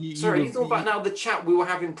 sorry, you talking about now the chat we were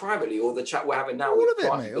having privately or the chat we're having now? All of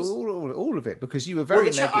it, mate. All of it, because you were very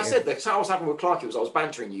negative. I said the chat I was having with Clarky was I was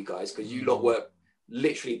bantering you guys because you lot were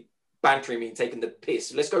literally bantering me and taking the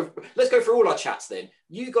piss. Let's go through all our chats then.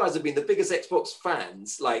 You guys have been the biggest Xbox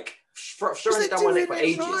fans, like showing it down my neck for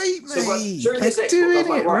ages. Right, so during they're this Xbox, I was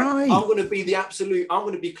like, right, I'm gonna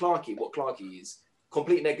be Clarky, what Clarky is.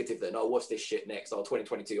 Complete negative then. Oh, what's this shit next? Oh,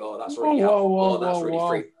 2022. Oh, that's already out. That's really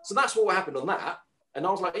free. So that's what happened on that. And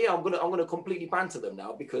I was like, yeah, I'm gonna completely banter them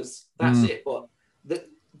now because that's it.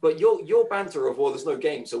 But your banter of, well, there's no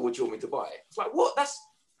game, so what do you want me to buy? It's like, what?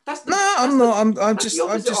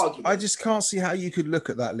 I just can't see how you could look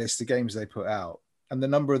at that list of games they put out and the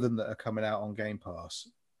number of them that are coming out on Game Pass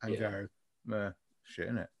and go, shit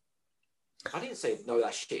in it. I didn't say no,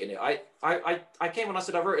 that's shit in it. I came and I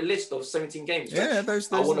said I wrote a list of 17 games. Yeah,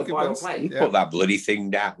 those I want to buy ones. or play. You put that bloody thing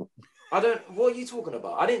down. What are you talking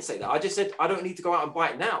about? I didn't say that. I just said I don't need to go out and buy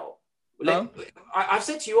it now. I've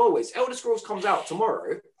said to you always, Elder Scrolls comes out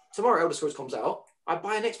tomorrow. Tomorrow Elder Scrolls comes out. I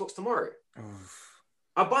buy an Xbox tomorrow.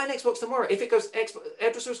 I buy an Xbox tomorrow. If it goes,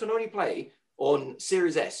 Elder Scrolls can only play on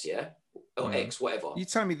Series S, or X, whatever. You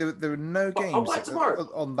tell me there were no games I'll buy it tomorrow.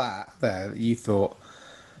 on that there you thought,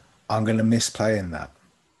 I'm going to miss playing that.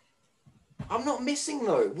 I'm not missing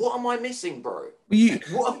though. What am I missing, bro?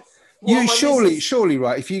 Surely,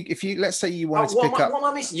 right? If you let's say you wanted to pick up, what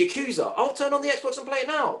am I missing? Yakuza. I'll turn on the Xbox and play it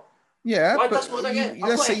now. Yeah, but that's what I get.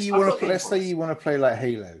 Let's say you want to play like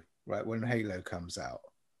Halo, right? When Halo comes out,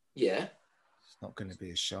 it's not going to be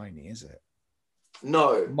as shiny, is it?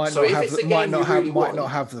 No. Might not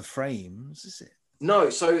have the frames, is it? No,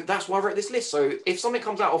 so that's why I wrote this list. So if something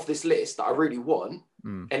comes out of this list that I really want,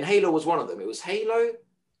 and Halo was one of them, it was Halo,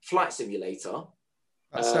 Flight Simulator.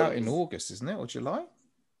 That's out in August, isn't it, or July?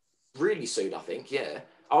 Really soon, I think. Yeah,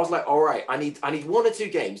 I was like, all right, I need one or two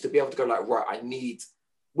games to be able to go like, right, I need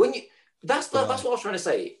that's what I was trying to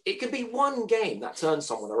say. It can be one game that turns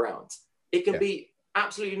someone around. It can be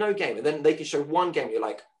absolutely no game, and then they can show one game. You're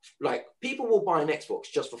like people will buy an Xbox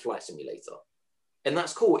just for Flight Simulator. And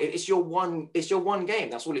that's cool. It's your one game.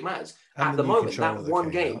 That's all it matters. At the moment, that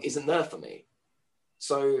one game isn't there for me.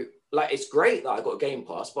 So, like, it's great that I got a Game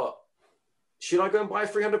Pass, but should I go and buy a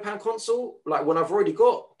 £300 console? Like, when I've already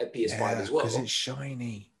got a PS5 as well? Because it's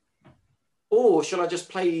shiny. Or should I just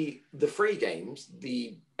play the free games,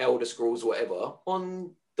 the Elder Scrolls, whatever,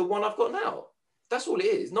 on the one I've got now? That's all it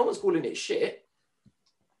is. No one's calling it shit.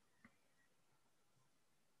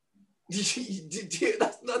 That's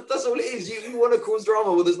all it is. You want to cause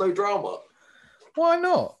drama when there's no drama. Why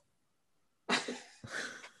not?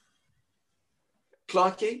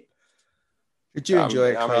 Clarky? Did you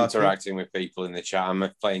enjoy it, I'm interacting with people in the chat. I'm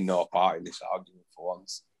playing no part in this argument for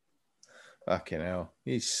once. Fucking hell.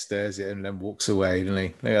 He stares at it and then walks away, doesn't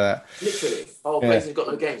he? Look at that. Literally. PlayStation's got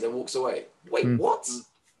no games and walks away. Wait, what?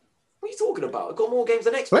 What are you talking about? I've got more games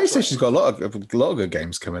than Xbox. PlayStation's got a lot of good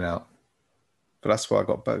games coming out. But that's why I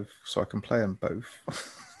got both, so I can play them both.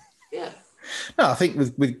 Yeah. No, I think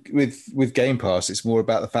with Game Pass, it's more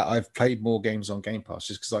about the fact I've played more games on Game Pass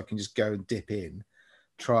just because I can just go and dip in,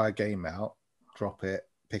 try a game out, drop it,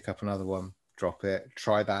 pick up another one, drop it,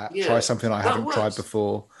 try that, try something I haven't tried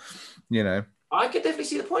before. You know, I could definitely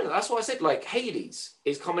see the point. That's why I said, like, Hades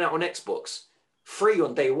is coming out on Xbox free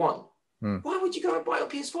on day one. Why would you go and buy it on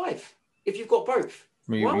PS5 if you've got both?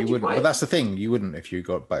 You wouldn't, but that's the thing. You wouldn't if you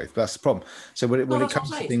got both. That's the problem. So when it comes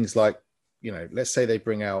to things like, you know, let's say they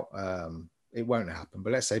bring out, it won't happen,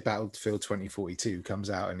 but let's say Battlefield 2042 comes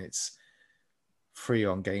out and it's free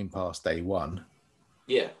on Game Pass day one.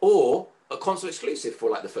 Yeah, or a console exclusive for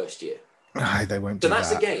like the first year. They won't do that. So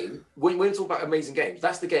that's the game. When we talk about amazing games,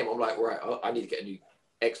 that's the game. I'm like, right, I need to get a new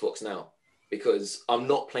Xbox now because I'm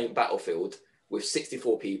not playing Battlefield with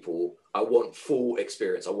 64 people. I want full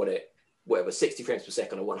experience. I want it. Whatever, 60 frames per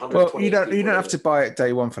second or 120. Well, you don't have to buy it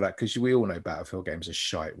day one for that because we all know Battlefield games are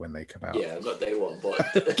shite when they come out. Yeah, not day one, but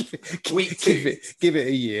week two. Give it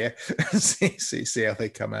a year and see how they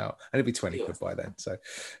come out, and it'll be 20 quid by then, so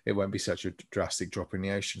it won't be such a drastic drop in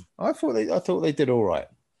the ocean. I thought they did all right.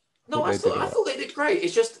 I thought they did great.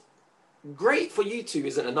 It's just great for you two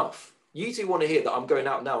isn't enough. You two want to hear that I'm going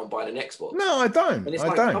out now and buying an Xbox. No, I don't.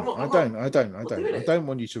 I don't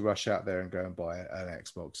want you to rush out there and go and buy an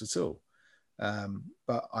Xbox at all.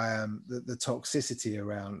 But I am the toxicity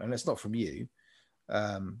around, and it's not from you.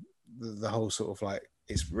 The whole sort of like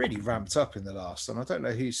it's really ramped up in the last, and I don't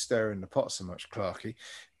know who's stirring the pot so much, Clarky,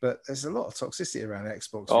 but there's a lot of toxicity around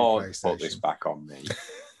Xbox. Put this back on me.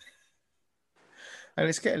 And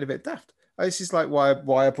it's getting a bit daft. This is like why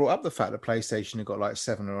I brought up the fact that PlayStation have got like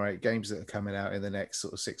 7 or 8 games that are coming out in the next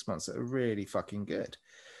sort of 6 months that are really fucking good.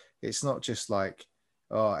 It's not just like,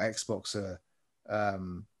 Xbox are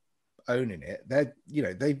owning it.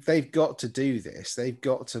 They've got to do this. They've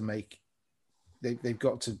got to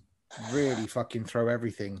really fucking throw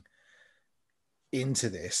everything into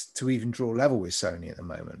this to even draw level with Sony at the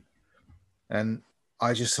moment. And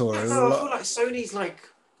I just saw a No, I lot. feel like Sony's like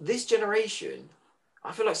this generation.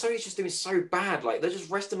 I feel like Sony's just doing so bad. Like they're just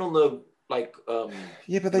resting on the like.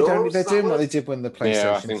 Yeah, but they don't. laurels, They're is that doing what word? they did when the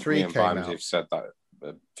Yeah, I PlayStation think 3 me and came Vimes out. have said that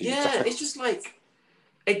a few Yeah, times. it's just like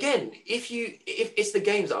again, if it's the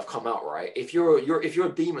games that have come out, right? If you're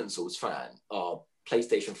a Demon Souls fan,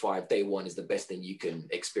 PlayStation 5 day one is the best thing you can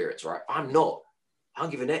experience, right? I'm not. I don't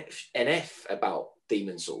give an F about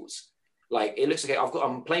Demon Souls. Like it looks like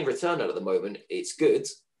I'm playing Returnal at the moment. It's good,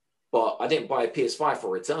 but I didn't buy a PS5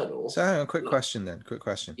 for Returnal. So hang on, quick question then. Quick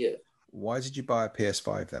question. Yeah. Why did you buy a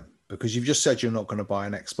PS5 then? Because you've just said you're not going to buy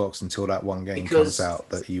an Xbox until that one game Because- comes out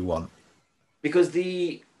that you want. Because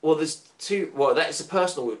there's two. Well, it's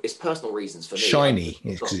personal reasons for me. Shiny,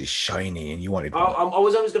 because it's shiny and you wanted one. I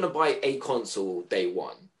was always going to buy a console day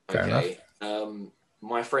one. Fair Okay.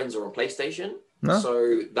 My friends are on PlayStation, No?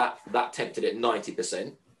 so that tempted it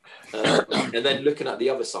 90%. And then looking at the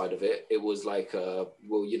other side of it, it was like,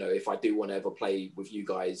 well, you know, if I do want to ever play with you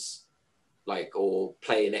guys, like, or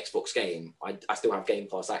play an Xbox game, I still have Game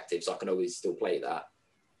Pass active, so I can always still play that.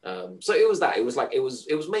 So it was that. It was like it was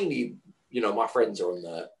mainly, you know, my friends are on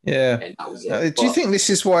there. Yeah. And that was it. Do you think this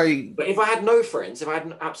is why? But if I had no friends, if I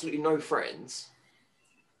had absolutely no friends,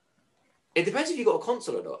 it depends if you got a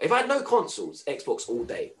console or not. If I had no consoles, Xbox all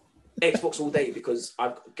day. Xbox all day because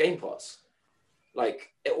I've got Game Pass.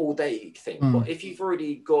 Like all day thing. But if you've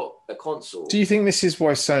already got a console. Do you think this is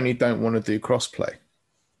why Sony don't want to do crossplay?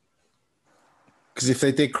 Because if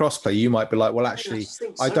they did crossplay, you might be like, well, actually,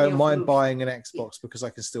 I don't mind buying an Xbox because I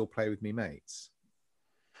can still play with me mates.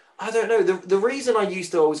 I don't know. The reason I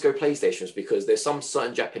used to always go PlayStation is because there's some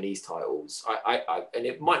certain Japanese titles. I and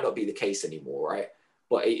it might not be the case anymore, right?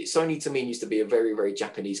 But Sony to me used to be a very, very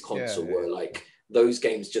Japanese console where like those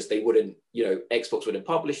games just, they wouldn't, you know, Xbox wouldn't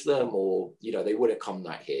publish them or, you know, they wouldn't come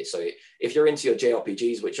that here. So if you're into your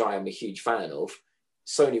JRPGs, which I am a huge fan of,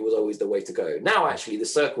 Sony was always the way to go. Now, actually, the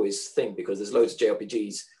circle is thin because there's loads of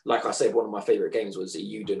JRPGs. Like I said, one of my favorite games was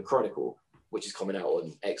Euden Chronicle, which is coming out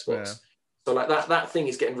on Xbox. Yeah. So like that thing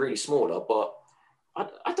is getting really smaller, but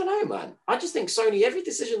I don't know, man. I just think Sony, every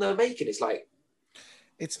decision they're making is like,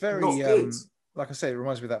 it's very good. Like I say, it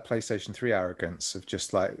reminds me of that PlayStation 3 arrogance of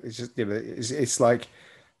just like, it's just, you know, it's like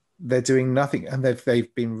they're doing nothing and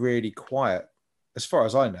they've been really quiet as far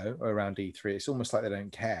as I know around E3. It's almost like they don't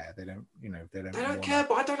care. They don't, you know, they don't care,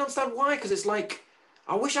 but I don't understand why. Because it's like,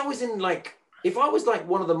 I wish I was in like, if I was like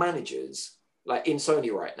one of the managers like in Sony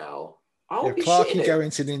right now, I would be Clarky shitting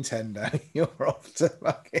going to Nintendo. You're off to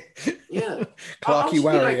like Clarky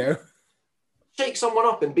Wario. Like, shake someone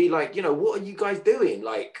up and be like, you know, what are you guys doing?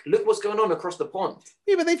 Like, look what's going on across the pond.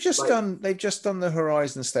 Yeah, but they've just done the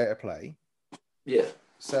Horizon State of Play. Yeah.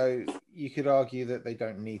 So you could argue that they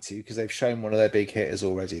don't need to because they've shown one of their big hitters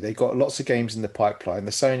already. They've got lots of games in the pipeline.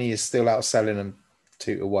 The Sony is still outselling them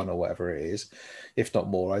 2-1 or whatever it is, if not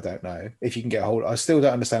more. I don't know if you can get a hold. I still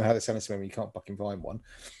don't understand how they're selling to me when you can't fucking find one.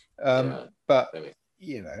 But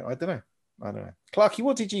you know, I don't know. Clarky,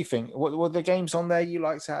 what did you think? What were the games on there you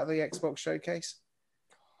liked out of the Xbox showcase?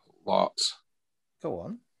 Lots. Go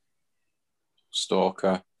on.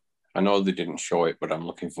 Stalker. I know they didn't show it, but I'm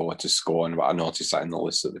looking forward to Scorn. But I noticed that in the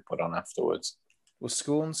list that they put on afterwards. Well,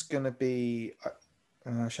 Scorn's going to be. I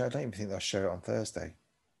don't even think they'll show it on Thursday.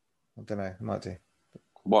 I don't know. It might do.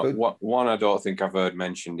 One I don't think I've heard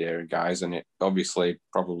mentioned here, guys, and it obviously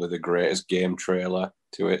probably the greatest game trailer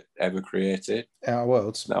to it ever created. Outer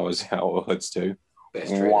Worlds. That was Outer Worlds too. Best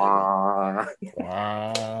trailer.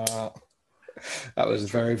 Wow. That was a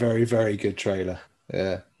very, very, very good trailer.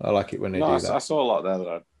 Yeah, I like it when they do that. I saw a lot there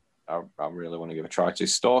that I really want to give a try to.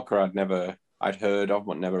 Stalker I'd heard of,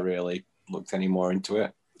 but never really looked any more into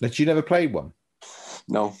it. But you never played one?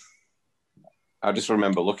 No. I just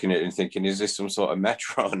remember looking at it and thinking, is this some sort of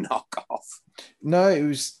Metro knockoff? No, it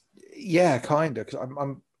was, kind of. Because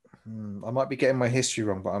I might be getting my history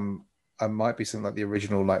wrong, but I might be something like the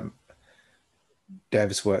original, like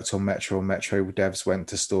devs worked on Metro, or Metro devs went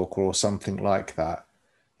to Stalker, or something like that.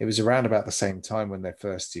 It was around about the same time when they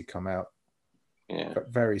first did come out. Yeah, but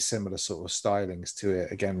very similar sort of stylings to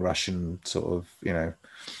it. Again, Russian sort of, you know.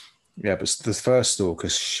 Yeah, but the first Stalker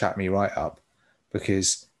shut me right up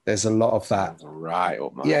because there's a lot of that. Right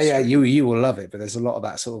up my yeah, you will love it, but there's a lot of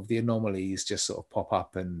that sort of the anomalies just sort of pop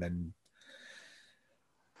up and then.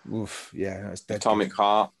 Oof, yeah, it's dead. Atomic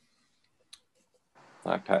Heart.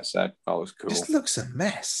 Like Pet said, that was cool. It just looks a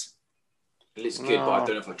mess. It looks good, but I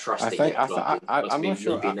don't know if I trust it. I'm not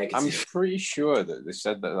sure. I'm pretty sure that they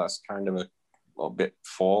said that that's kind of a little bit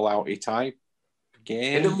Fallout-y type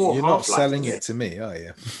game. You're not selling it to me, are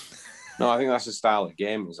you? No, I think that's the style of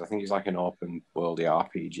game. I think it's like an open world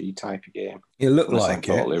RPG type of game. It looked Unless like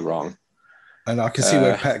I'm totally wrong. And I can see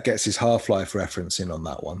where Pet gets his Half-Life reference in on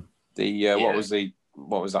that one. What was the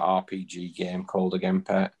RPG game called again,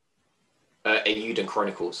 Pet? Euden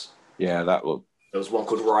Chronicles. Yeah, that looked. There was one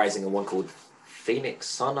called Rising and one called Phoenix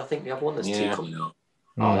Sun, I think the other one. There's two coming out.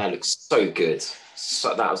 Oh, that looks so good.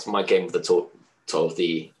 So that was my game of the top of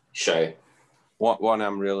the show. One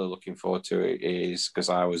I'm really looking forward to is because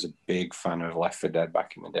I was a big fan of Left 4 Dead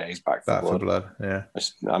back in the days. Back 4 Blood. Yeah.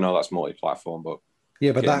 I know that's multi-platform, but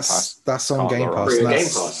yeah, but that's on Game Pass. And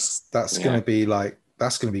that's going to be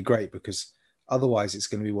that's going to be great because otherwise it's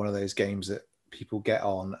going to be one of those games that people get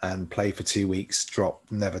on and play for 2 weeks, drop,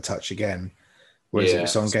 never touch again. Whereas if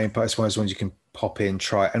it's on Game Pass, it's one of those ones you can pop in,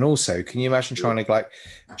 try. And also, can you imagine trying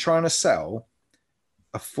to sell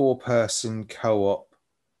a 4-person co-op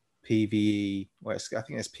PvE? Well, I think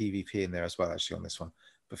there's PvP in there as well, actually, on this one.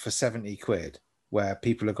 But for 70 quid, where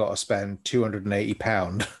people have got to spend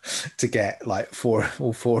 £280 to get like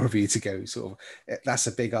all four of you to go sort of, that's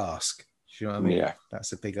a big ask. Do you know what I mean? Yeah.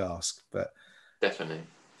 That's a big ask. But definitely.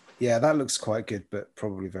 Yeah, that looks quite good, but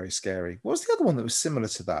probably very scary. What was the other one that was similar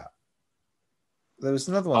to that? There was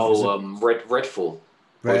another one. Redfall.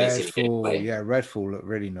 Redfall, yeah, Redfall looked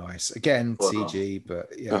really nice. Again, CG, but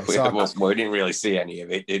yeah. We didn't really see any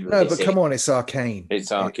of it, did we? No, but come on, it's Arcane.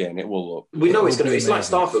 It's Arcane. It will look. We know it's going to. It's like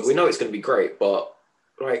Starfield. We know it's going to be great, but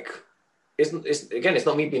like, it's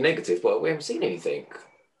not me being negative, but we haven't seen anything.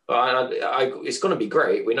 It's going to be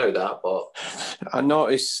great. We know that, but I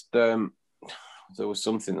noticed there was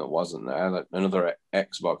something that wasn't there. Like another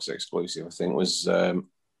Xbox exclusive, I think, was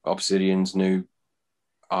Obsidian's new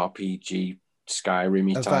RPG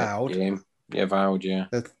Skyrim type game. Yeah, Avowed, yeah.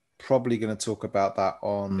 They're probably going to talk about that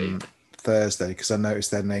on Thursday because I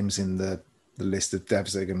noticed their names in the list of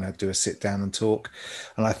devs that are going to do a sit down and talk.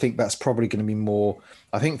 And I think that's probably going to be more,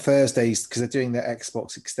 I think Thursdays, because they're doing their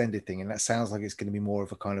Xbox extended thing, and that sounds like it's going to be more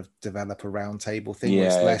of a kind of developer roundtable thing.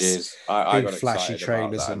 Yeah, it is. I got flashy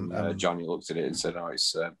trailers and Johnny looked at it and said,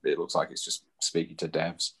 it looks like it's just speaking to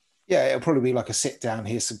devs. Yeah, it'll probably be like a sit down,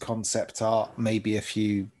 here's some concept art, maybe a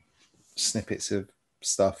few snippets of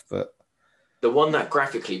stuff, but the one that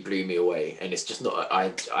graphically blew me away, and it's just not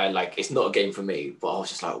it's not a game for me, but I was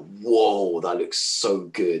just like, whoa, that looks so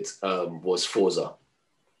good, was Forza.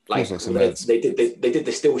 Like they did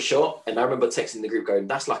the still shot, and I remember texting the group going,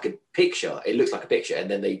 that's like a picture, it looks like a picture, and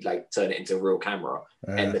then they like turn it into a real camera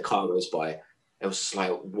and the car goes by. It was just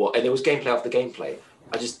like, what? And there was gameplay after gameplay.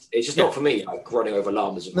 It's just not for me, like running over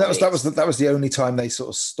llamas. That was the only time they sort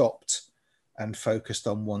of stopped and focused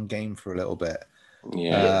on one game for a little bit.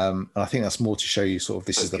 Yeah. And I think that's more to show you sort of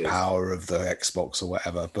this is the power of the Xbox or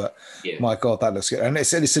whatever. But my God, that looks good. And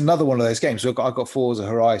it's another one of those games. I've got Forza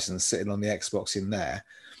Horizon sitting on the Xbox in there.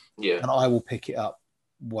 Yeah. And I will pick it up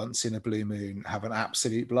once in a blue moon, have an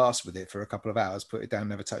absolute blast with it for a couple of hours, put it down,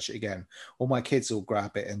 never touch it again. Or my kids will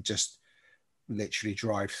grab it and just literally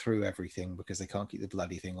drive through everything because they can't keep the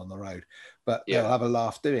bloody thing on the road. But they'll have a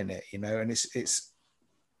laugh doing it, and it's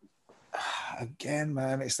again,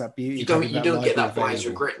 man, it's that beauty. You don't get that buyer's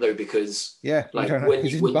regret though, because like when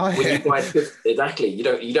you buy exactly, you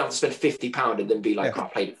don't have to spend £50 and then be like, I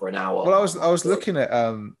played it for an hour. Well, I was looking at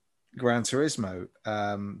Gran Turismo,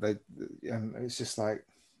 and it's just like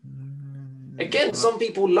again, some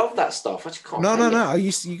people love that stuff. I just can't. No.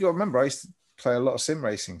 You got to remember, I used to play a lot of sim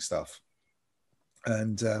racing stuff,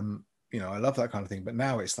 and I love that kind of thing. But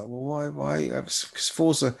now it's like, well, why? Because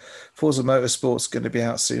Forza Motorsport's going to be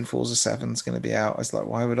out soon. Forza 7's going to be out. I was like,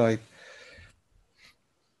 why would I?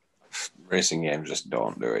 Racing games just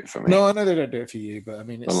don't do it for me. No, I know they don't do it for you, but I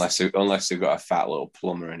mean, unless you've got a fat little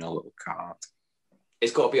plumber in a little cart.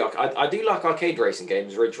 It's got to be. I do like arcade racing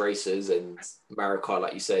games, Ridge Racers and Mario Kart,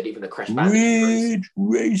 like you said, even the Crash Bandicoot. Ridge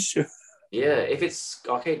Racer. Yeah, if it's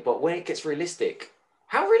arcade, but when it gets realistic,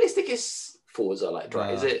 how realistic is Forza? Like,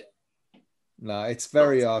 is it? No, it's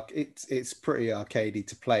very it's pretty arcadey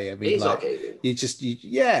to play. I mean, it's arcadey.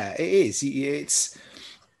 It is. It's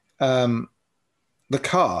the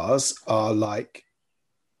cars are like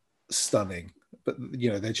stunning, but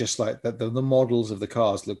they're just like the models of the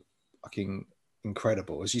cars look fucking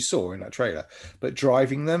incredible, as you saw in that trailer. But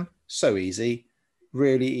driving them, so easy,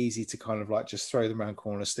 really easy to kind of like just throw them around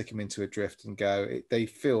corners, stick them into a drift and go. They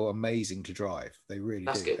feel amazing to drive. They really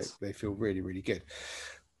do. They feel really, really good.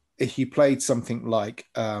 If you played something like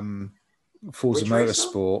Forza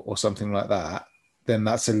Motorsport or something like that, then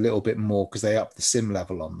that's a little bit more because they up the sim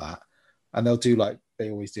level on that, and they'll do like they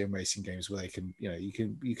always do in racing games where they can,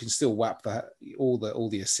 you can still whap that all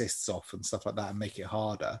the assists off and stuff like that and make it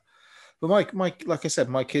harder. But my like I said,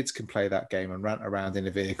 my kids can play that game and rant around in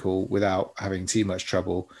a vehicle without having too much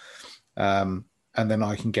trouble. And then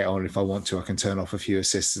I can get on if I want to. I can turn off a few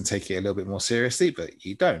assists and take it a little bit more seriously, but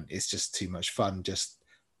you don't. It's just too much fun just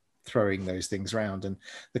throwing those things around. And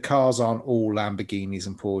the cars aren't all Lamborghinis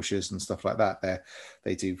and Porsches and stuff like that.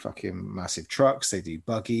 They do fucking massive trucks, they do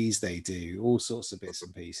buggies, they do all sorts of bits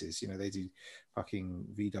and pieces. You know, they do fucking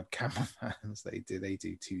VW Campervans, they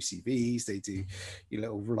do 2CVs, they do your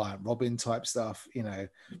little Reliant Robin type stuff. You know,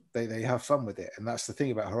 they have fun with it. And that's the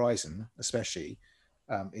thing about Horizon, especially.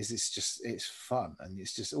 Is it's fun, and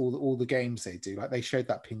it's just all the games they do. Like they showed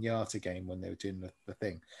that Pinata game when they were doing the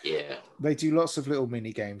thing. Yeah, they do lots of little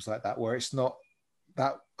mini games like that where it's not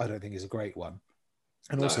that. I don't think is a great one.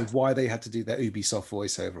 And also why they had to do their Ubisoft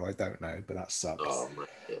voiceover, I don't know, but that sucks. Oh, man,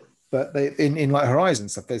 yeah. But they in like Horizon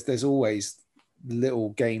stuff, there's always little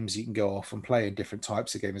games you can go off and play in different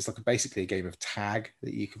types of games. It's like basically a game of tag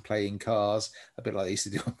that you can play in cars, a bit like they used to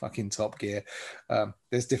do on fucking Top Gear.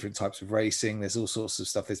 There's different types of racing. There's all sorts of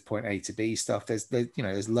stuff. There's point A to B stuff. There's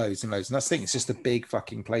loads and loads. And that's the thing. It's just a big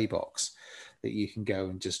fucking play box that you can go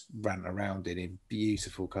and just rant around in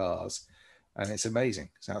beautiful cars, and it's amazing.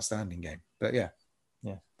 It's an outstanding game. But yeah.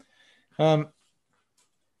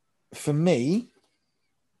 For me,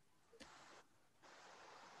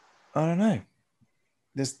 I don't know.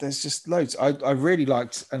 There's just loads. I really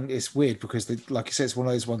liked, and it's weird because like I said, it's one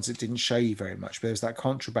of those ones that didn't show you very much. But there's that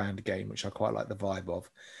Contraband game, which I quite like the vibe of,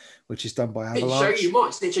 which is done by Avalanche. Didn't show you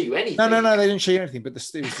much. Didn't show you anything. No, they didn't show you anything. But it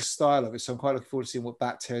was the style of it. So I'm quite looking forward to seeing what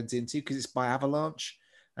that turns into because it's by Avalanche,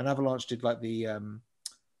 and Avalanche did like the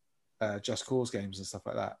Just Cause games and stuff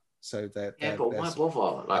like that. So but why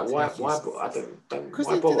bother? Like, why? I don't. Because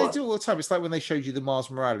they do all the time. It's like when they showed you the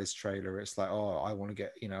Mars Morales trailer. It's like, oh, I want to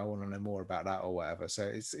get, I want to know more about that or whatever. So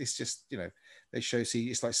it's just, they show.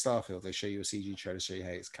 It's like Starfield. They show you a CG trailer, show you,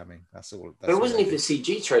 hey, it's coming. That's all. But it wasn't even a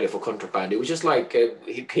CG trailer for Contraband. It was just like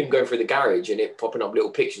him going through the garage and it popping up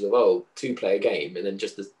little pictures of 2-player game and then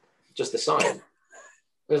just the sign. It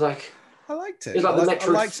was like. I liked it. It was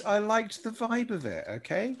like I liked the vibe of it.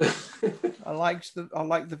 Okay, I liked the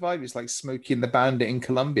vibe. It's like Smokey and the Bandit in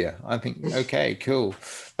Colombia. I think okay, cool.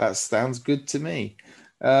 That sounds good to me.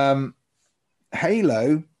 Halo.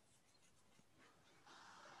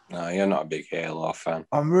 No, you're not a big Halo fan.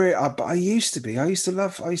 I used to be. I used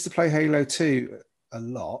to play Halo 2 a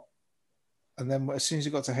lot, and then as soon as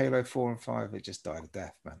it got to Halo 4 and 5, it just died a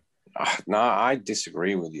death, man. No, I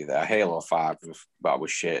disagree with you there. Halo 5 was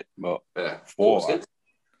shit, but 4.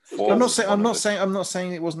 I'm not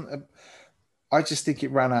saying it wasn't. I just think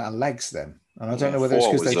it ran out of legs then, and I don't know whether it's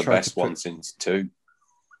because they tried to. 4 was the best one since 2.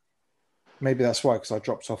 Maybe that's why, because I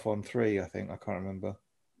dropped off on 3. I think I can't remember.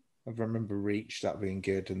 I remember Reach that being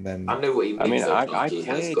good, and then I know what you mean. I mean, I played,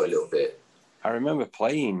 has got a little bit. I remember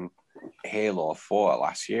playing Halo 4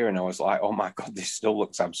 last year, and I was like, "Oh my god, this still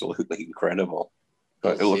looks absolutely incredible."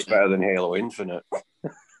 But it looks better than Halo Infinite. But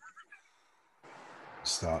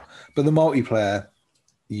the multiplayer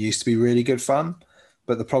used to be really good fun.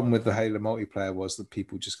 But the problem with the Halo multiplayer was that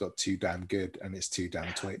people just got too damn good, and it's too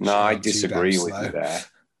damn twitch. No, I disagree with you there.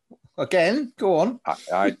 Again, go on.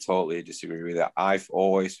 I totally disagree with that. I've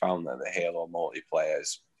always found that the Halo multiplayer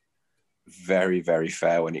is very, very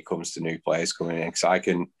fair when it comes to new players coming in. Because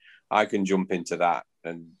I can jump into that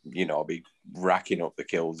and be racking up the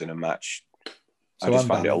kills in a match. So I just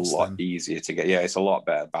find it a lot easier to get. Yeah, it's a lot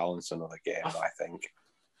better balance than other games, I think.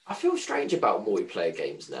 I feel strange about multiplayer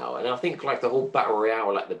games now, and I think like the whole battle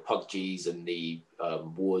royale, like the PUBGs and the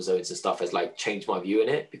war zones and stuff, has like changed my view in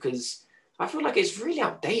it because I feel like it's really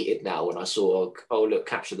outdated now. When I saw, look,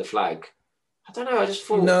 capture the flag. I don't know. I just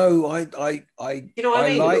thought. No, I you know what I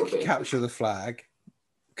mean? like capture the flag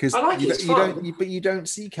because you don't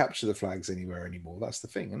see capture the flags anywhere anymore. That's the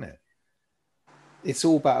thing, isn't it? It's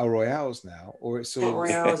all battle royales now, or it's all battle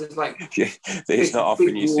royales. It's like it's not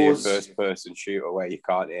often you see a first-person shooter where you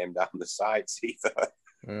can't aim down the sights either.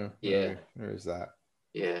 Yeah, there is that.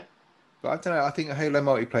 Yeah, but I don't know. I think Halo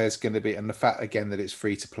multiplayer is going to be, and the fact again that it's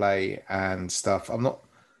free to play and stuff. I'm not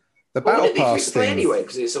the battle pass thing anyway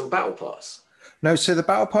because it's on battle pass. No, so the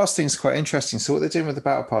battle pass thing is quite interesting. So what they're doing with the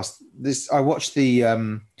battle pass, I watched the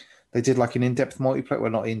they did like an in-depth multiplayer.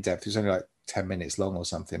 Well, not in-depth. It was only like 10 minutes long or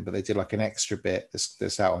something, but they did like an extra bit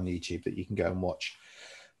that's out on YouTube that you can go and watch,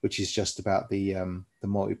 which is just about the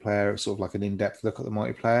multiplayer, sort of like an in-depth look at the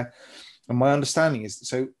multiplayer. And my understanding is,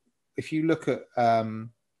 so if you look at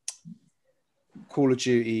Call of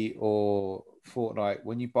Duty or Fortnite,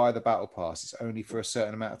 when you buy the battle pass, it's only for a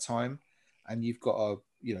certain amount of time, and you've got a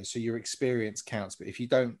so your experience counts. But if you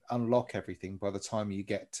don't unlock everything by the time you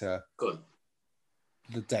get to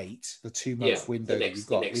the date, the 2-month Yeah, window that you've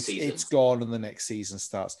got. It's gone and the next season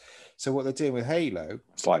starts. So what they're doing with Halo,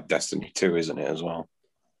 it's like Destiny 2, isn't it, as well?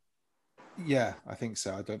 Yeah, I think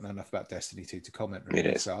so. I don't know enough about Destiny 2 to comment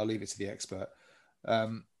really, so I'll leave it to the expert.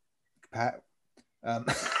 Pat.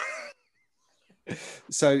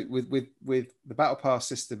 So with the battle pass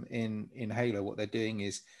system in Halo, what they're doing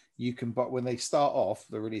is you can, but when they start off,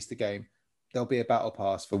 they release the game, there'll be a battle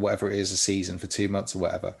pass for whatever it is, a season for 2 months or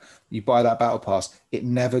whatever. You buy that battle pass, it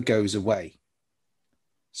never goes away.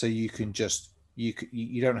 So you can just you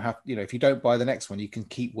don't have, if you don't buy the next one, you can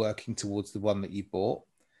keep working towards the one that you bought.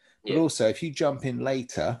 But also, if you jump in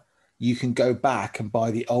later, you can go back and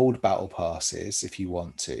buy the old battle passes if you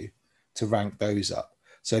want to rank those up.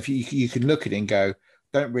 So if you can look at it and go,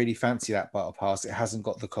 don't really fancy that battle pass, it hasn't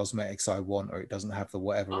got the cosmetics I want, or it doesn't have the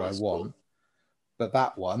whatever I want. Cool. But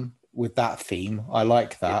that one with that theme, I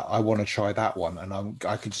like that. I want to try that one, and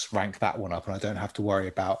I can just rank that one up, and I don't have to worry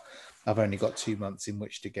about I've only got 2 months in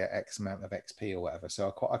which to get X amount of XP or whatever.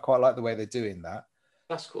 So I quite like the way they're doing that.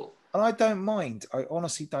 That's cool. And I don't mind. I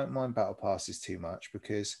honestly don't mind battle passes too much,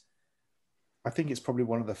 because I think it's probably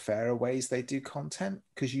one of the fairer ways they do content,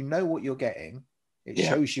 because you know what you're getting. It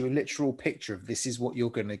shows you a literal picture of this is what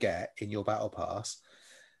you're going to get in your battle pass.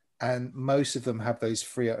 And most of them have those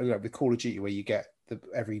free, with Call of Duty, where you get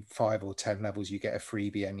every 5 or 10 levels, you get a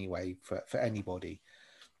freebie anyway for anybody.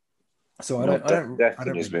 So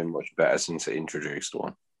Destiny's been much better since it introduced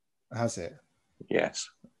one. Has it? Yes.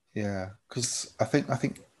 Yeah, because I think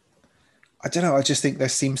I don't know. I just think there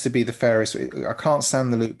seems to be the fairest. I can't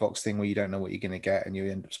stand the loot box thing where you don't know what you're going to get and you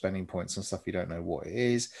end up spending points on stuff you don't know what it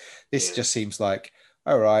is. This just seems like,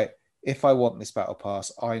 all right, if I want this battle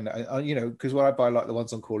pass, I know, because when I buy like the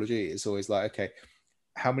ones on Call of Duty, it's always like, okay,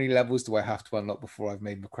 how many levels do I have to unlock before I've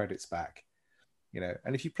made my credits back?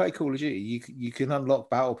 And if you play Call of Duty, you can unlock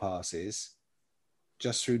battle passes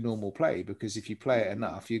just through normal play, because if you play it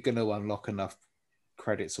enough, you're going to unlock enough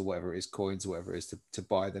credits or whatever it is, coins or whatever it is, to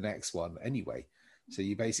buy the next one anyway. So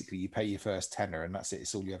you pay your first tenner and that's it.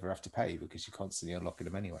 It's all you ever have to pay, because you're constantly unlocking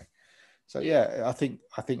them anyway. So yeah, I think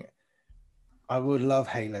I would love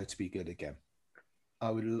Halo to be good again. I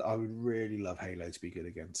would really love Halo to be good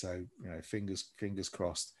again. So fingers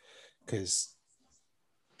crossed, because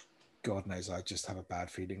God knows I just have a bad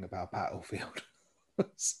feeling about Battlefield.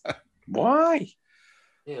 So, why?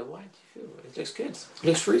 Yeah, why do you feel it looks good? It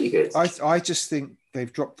looks really good. I just think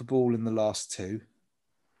they've dropped the ball in the last two.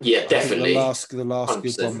 Yeah, definitely. The last 100%.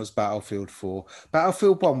 Good one was Battlefield 4.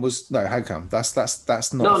 Battlefield 1 was how come? That's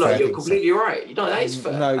not. No, you're completely right. No, that is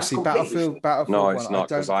fair. No, see, Battlefield. No, it's not,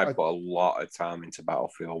 because I put a lot of time into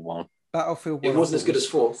Battlefield 1. Battlefield 1. It wasn't as good as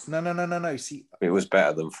 4. No. See, it was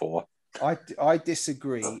better than 4. I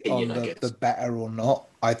disagree on the better or not.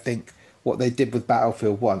 I think what they did with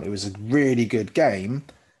Battlefield 1, it was a really good game,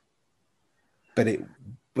 but it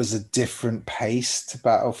was a different pace to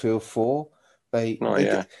Battlefield 4. They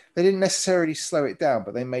didn't necessarily slow it down,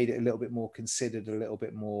 but they made it a little bit more considered, a little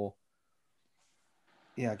bit more.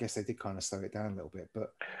 Yeah, I guess they did kind of slow it down a little bit,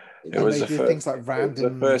 but it was things like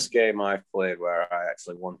random. The first game I played where I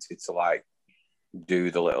actually wanted to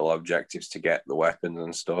do the little objectives to get the weapons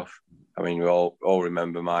and stuff. I mean, we all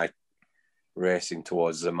remember my racing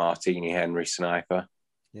towards the Martini Henry sniper.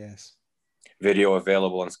 Yes. Video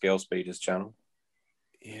available on Scale Speeder's channel.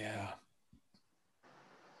 Yeah.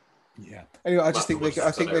 Anyway, I just think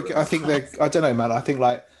I don't know, man. I think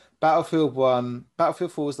Battlefield 1,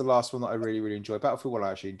 Battlefield 4 was the last one that I really, really enjoyed. Battlefield 1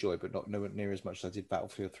 I actually enjoyed, but not nowhere near as much as I did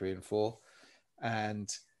Battlefield 3 and 4.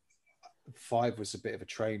 And 5 was a bit of a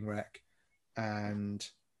train wreck. And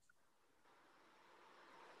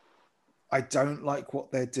I don't like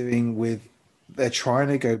what they're doing with. They're trying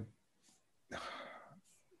to go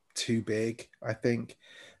too big, I think,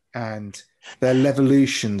 and their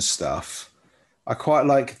Levolution stuff. I quite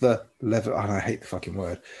like the level. I hate the fucking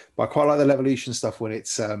word, but I quite like the Levolution stuff when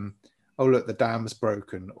it's oh look, the dam's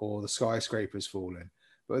broken or the skyscraper's falling.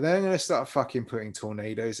 But they're going to start fucking putting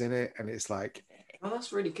tornadoes in it, and it's like, oh,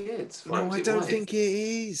 that's really good. No, I don't think it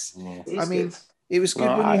is. I mean, good. It was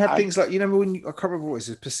good when you had things like, when I can't remember what it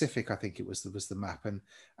was, Pacific, I think it was the map, and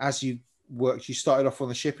as you worked, you started off on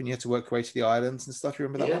the ship and you had to work your way to the islands and stuff. You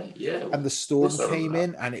remember that one? Yeah. And the storm came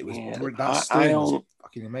in, and it was that storm was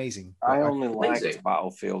fucking amazing. I only liked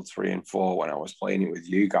Battlefield 3 and 4 when I was playing it with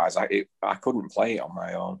you guys. I couldn't play it on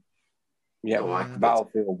my own. Yeah,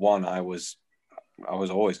 Battlefield 1, I was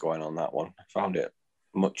always going on that one. I found it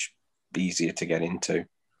much easier to get into.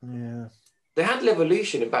 Yeah. They had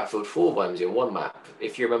Levolution in Battlefield 4 ones in one map,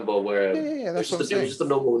 if you remember, where Yeah, that's what I'm it saying. was just a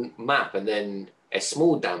normal map, and then a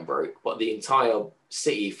small dam broke, but the entire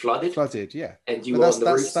city flooded. Yeah. And you But were on the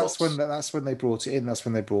rooftops. that's when they brought it in. That's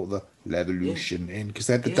when they brought the Levolution in, because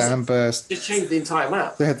they had the Yeah. dam burst. Just changed the entire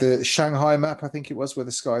map. They had the Shanghai map, I think it was, where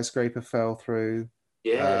the skyscraper fell through.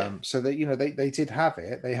 Yeah. So that they did have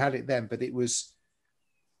it. They had it then, but it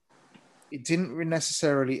didn't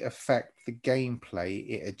necessarily affect the gameplay.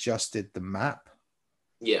 It adjusted the map.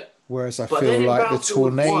 Yeah. Whereas I But feel then in like the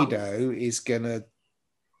Battlefield tornado is gonna,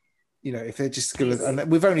 if they're just gonna, and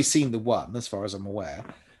we've only seen the one as far as I'm aware,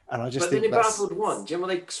 and I just But think then in that's Battlefield 1, do you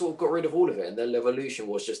remember they sort of got rid of all of it, and then Revolution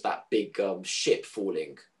was just that big ship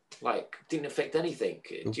falling, like didn't affect anything.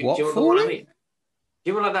 Do you remember falling? what I mean? Do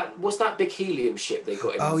you remember like that? What's that big helium ship they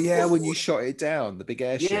got in? Oh yeah, when you shot it down, the big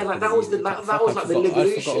airship. Yeah, like that was like the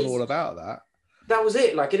Revolution. I've forgotten all about that. That was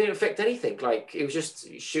it. Like it didn't affect anything. Like it was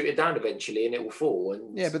just shoot it down eventually, and it will fall.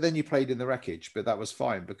 And yeah, but then you played in the wreckage, but that was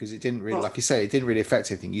fine because it didn't really, like you say, it didn't really affect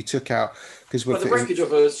anything. You took out because the wreckage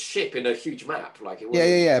of a ship in a huge map, like it was.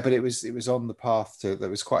 Yeah. But it was on the path to. That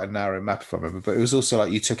was quite a narrow map, if I remember. But it was also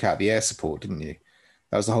like you took out the air support, didn't you?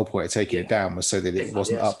 That was the whole point of taking it down, was so that it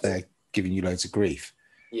wasn't up there giving you loads of grief.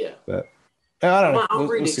 Yeah, but I don't know. I'm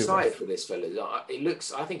really excited for this, fellas.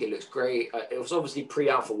 I think it looks great. It was obviously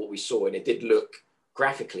pre-alpha what we saw, and it did look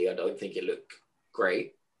graphically. I don't think it looked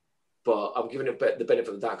great, but I'm giving it the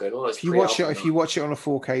benefit of that. Going, if you watch it on a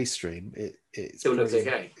 4K stream, it still looks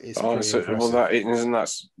okay. That's a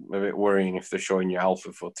bit worrying if they're showing you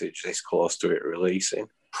alpha footage this close to it releasing.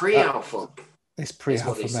 Pre-alpha. It's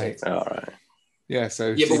pre-alpha, mate. All right. Yeah.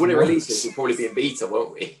 So but when it releases, we'll probably be in beta,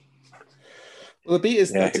 won't we? Well, the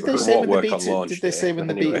beta's. Did they say when the beta? Did they say when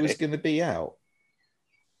the beta was going to be out?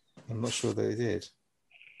 I'm not sure they did.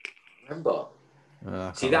 Remember?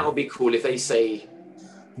 See, that would be cool if they say,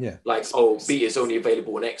 like, beta's only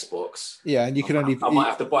available on Xbox. Yeah, and you can only. I might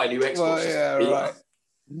have to buy a new Xbox. Well, yeah, right.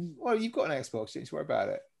 Well, you've got an Xbox. Don't worry about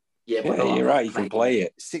it. Yeah, but you're right. You can play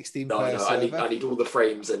it. 16 player server. I need all the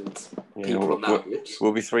frames and people on that.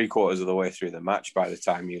 We'll be 3/4 of the way through the match by the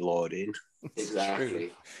time you load in.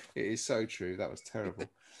 Exactly. It is so true. That was terrible.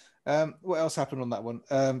 What else happened on that one?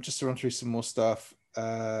 Just to run through some more stuff.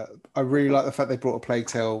 I really like the fact they brought a Plague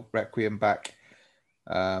Tale Requiem back.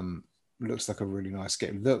 Looks like a really nice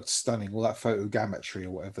game. Looked stunning. All that photogrammetry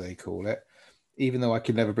or whatever they call it. Even though I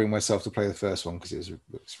could never bring myself to play the first one because it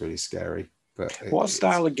looks really scary. But what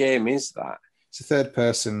style of game is that? It's a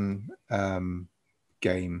third-person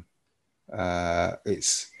game.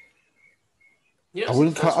 It's. I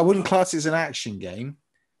wouldn't class it as an action game,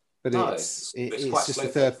 but it's just a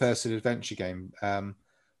third-person adventure game. A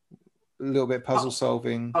little bit puzzle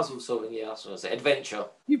solving. Puzzle solving, yeah, that's what I say. Adventure.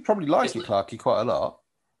 You'd probably like it, Clarky, quite a lot.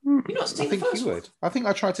 You're not I think you would. I think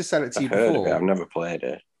I tried to sell it to you before. I've never played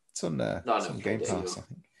it. It's on Game Pass,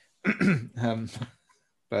 I think.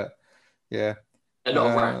 But yeah. A lot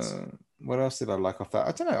of rats. What else did I like off that?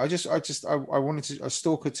 I don't know. I wanted to.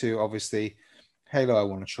 Stalker 2, obviously. Halo, I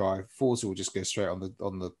want to try. Forza will just go straight on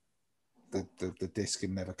the disc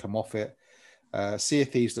and never come off it. Sea of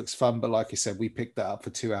Thieves looks fun, but like I said, we picked that up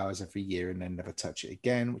for 2 hours every year and then never touch it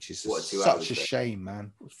again, which is such a shame,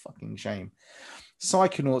 man. What a fucking shame.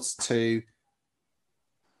 Psychonauts 2.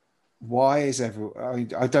 Why is everyone?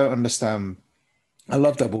 I don't understand. I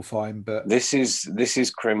love Double Fine, but this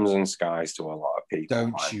is Crimson Skies to a lot of people.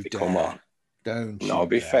 Don't you dare! Come on, don't you? No,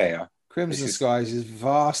 be fair. Crimson Skies is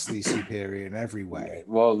vastly superior in every way.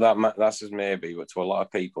 Well, that's as maybe, but to a lot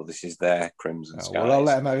of people, this is their Crimson Skies. Well, I'll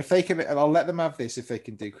let them have if they can. I'll let them have this if they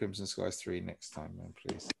can do Crimson Skies 3 next time. Then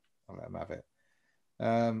please, I'll let them have it.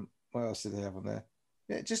 What else did they have on there?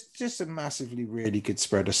 Yeah, just a massively really good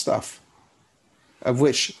spread of stuff, of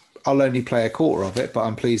which I'll only play a quarter of it, but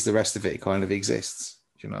I'm pleased the rest of it kind of exists.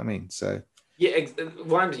 Do you know what I mean? So yeah,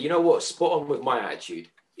 Randy, you know what? Spot on with my attitude.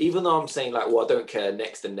 Even though I'm saying like, well, I don't care.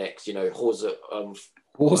 Next and next,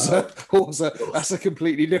 Forza. That's a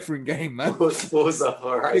completely different game, man. Forza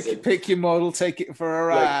Horizon. Pick your model, take it for a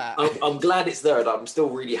ride. I'm glad it's there, and I'm still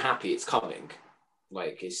really happy it's coming.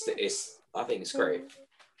 Like it's. I think it's great.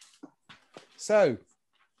 So,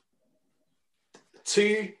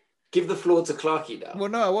 to give the floor to Clarky now. Well,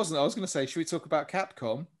 no, I wasn't. I was going to say, should we talk about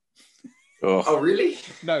Capcom? Oh, really?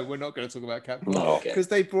 No, we're not going to talk about Capcom because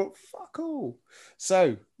they brought fuck all.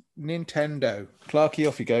 So, Nintendo. Clarky,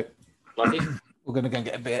 off you go. Clarky? We're going to go and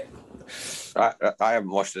get a bit. I haven't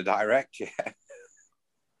watched the direct yet.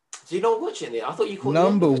 So you're not watching it? I thought you called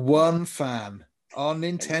number one fan, our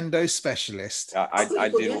Nintendo specialist. I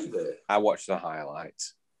did. I watched the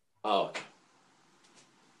highlights. Oh.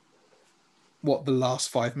 What, the last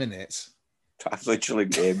 5 minutes? I literally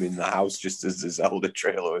came in the house just as the Zelda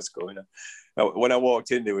trailer was going on. When I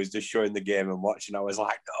walked in, they was just showing the game and watching. I was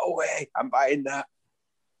like, no way, I'm buying that.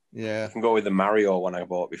 Yeah. I can go with the Mario one I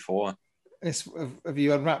bought before. Have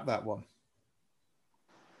you unwrapped that one?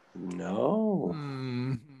 No.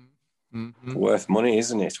 Mm-hmm. Worth money,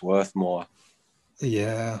 isn't it? Worth more.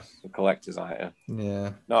 Yeah. The collector's item.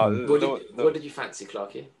 Yeah. No. What did you fancy,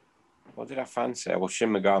 Clarky? What did I fancy? Well, Shin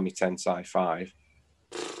Megami Tensei 5.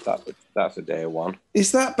 That's a day one.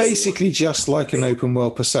 Is that basically just like an open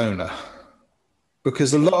world Persona?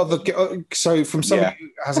 Because a lot of from somebody who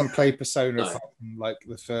hasn't played Persona from like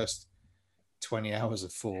the first 20 hours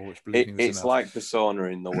of 4, which believe me was it's enough. like Persona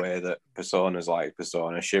in the way that Persona's like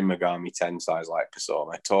Persona, Shin Megami Tensei is like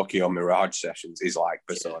Persona, Tokyo Mirage Sessions is like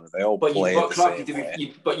Persona. They all play the same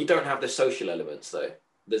way. But you don't have the social elements though.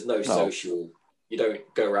 There's no social. You don't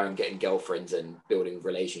go around getting girlfriends and building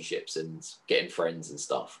relationships and getting friends and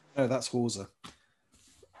stuff. No, that's Horza.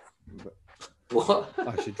 What?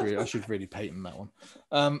 I should really patent that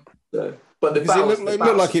one. No. But it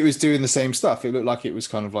looked like it was doing the same stuff. It looked like it was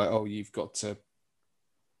kind of like, oh, you've got to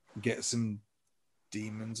get some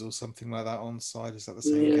demons or something like that on side. Is that the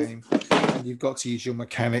same game? And you've got to use your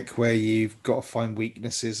mechanic where you've got to find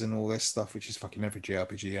weaknesses and all this stuff, which is fucking every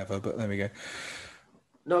JRPG ever. But there we go.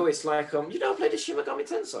 No, it's like you never played the Shin Megami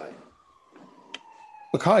Tensei.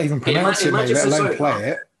 I can't even pronounce it, mate, let alone play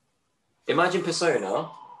it. Imagine Persona,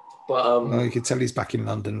 but no, you can tell he's back in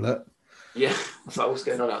London. Look. Yeah, that's what's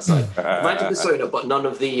going on outside. Imagine Persona, but none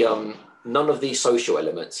of the social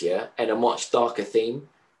elements, yeah, and a much darker theme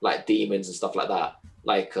like demons and stuff like that.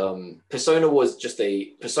 Like Persona was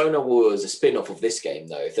a spin-off of this game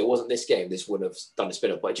though. If there wasn't this game, this wouldn't have done a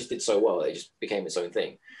spin-off, but it just did so well, it just became its own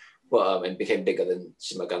thing. But and became bigger than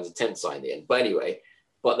Shin Megami Tensei in the end. But anyway,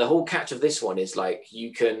 but the whole catch of this one is like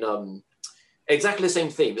you can exactly the same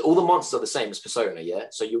theme. All the monsters are the same as Persona, yeah.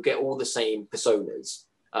 So you'll get all the same personas,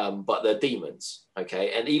 but they're demons,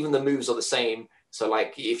 okay. And even the moves are the same. So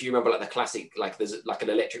like if you remember like the classic, like there's like an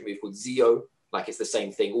electric move called Zio, like it's the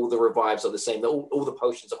same thing. All the revives are the same. All the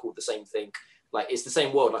potions are called the same thing. Like it's the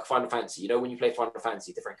same world, like Final Fantasy. You know when you play Final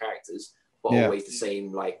Fantasy, different characters, but always the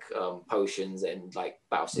same like potions and like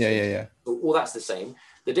battle systems. Yeah. So all that's the same.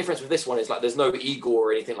 The difference with this one is like there's no Igor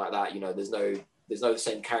or anything like that. You know, there's no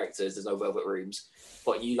same characters. There's no Velvet Rooms.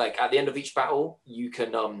 But you like at the end of each battle, you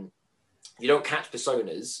can you don't catch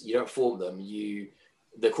personas. You don't form them.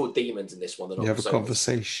 They're called demons in this one. You have a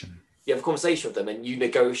conversation. You have a conversation with them, and you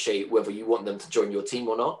negotiate whether you want them to join your team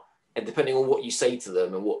or not. And depending on what you say to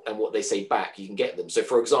them and what they say back, you can get them. So,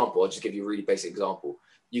 for example, I'll just give you a really basic example.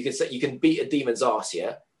 You can say you can beat a demon's ass,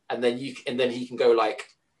 yeah, and then he can go like,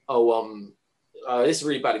 this is a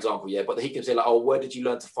really bad example, yeah, but he can say like, oh, where did you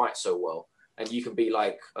learn to fight so well? And you can be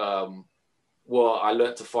like, well, I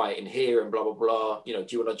learned to fight in here and blah blah blah. You know,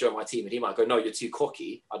 do you want to join my team? And he might go, no, you're too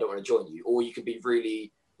cocky. I don't want to join you. Or you could be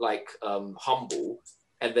really like humble.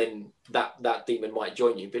 And then that demon might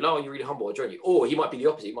join you. Be like, oh, you're really humble, I'll join you. Or he might be the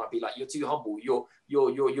opposite. He might be like, you're too humble. You're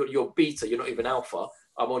beta. You're not even alpha.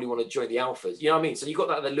 I only want to join the alphas. You know what I mean? So you got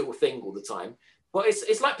that little thing all the time. But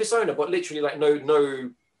it's like Persona, but literally like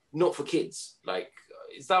no, not for kids. Like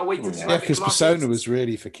is that a way to describe it? Yeah, because Persona was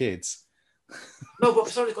really for kids. No, but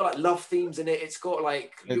Persona's got like love themes in it. It's got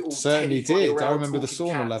like it certainly did. I remember the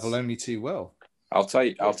sauna level only too well. I'll tell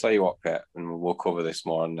you what, Pet, and we'll cover this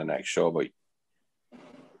more on the next show. But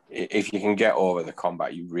if you can get over the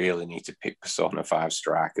combat, you really need to pick Persona 5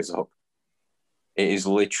 Strikers up. It is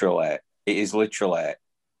literally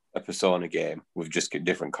a Persona game with just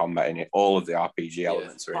different combat in it. All of the RPG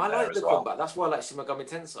elements are in there. I like the combat. That's why I like Shin Megami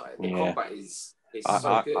Tensei. The combat is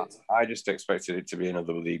so good. I just expected it to be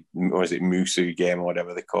another Musu game or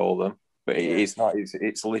whatever they call them. But it's not.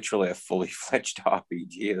 It's literally a fully fledged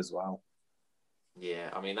RPG as well. Yeah,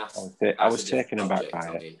 I mean I was taken aback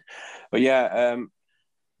by it. But yeah,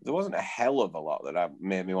 there wasn't a hell of a lot that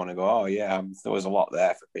made me want to go, oh yeah, there was a lot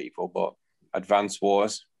there for people. But Advance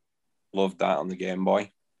Wars, loved that on the Game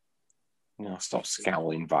Boy. You know, stop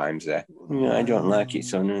scowling vibes there. Yeah, I don't like it,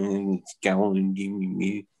 so scowling, give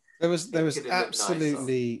me. There was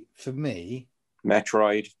absolutely, for me,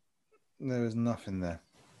 Metroid. There was nothing there.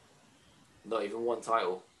 Not even one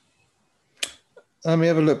title. Let me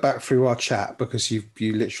have a look back through our chat because you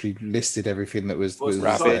literally listed everything that was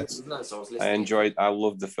Rabbids. I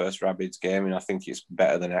loved the first Rabbids game, and I think it's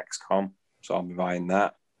better than XCOM, so I'll be buying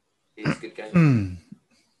that. It's a good game.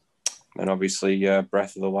 And obviously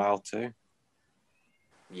Breath of the Wild too.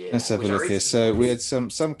 Yeah, let's have a look here. So we had some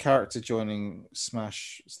character joining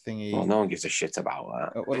Smash thingy. Well, no one gives a shit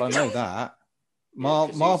about that. Well, I know that.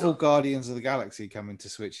 Marvel Guardians of the Galaxy coming to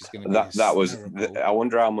Switch is going to be that was. hysterical. I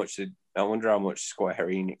wonder how much Square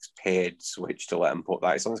Enix paid Switch to let them put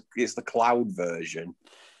that. It's the cloud version.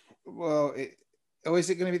 Well, is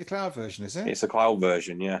it going to be the cloud version? Is it? It's the cloud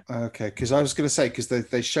version, yeah. Okay, because I was going to say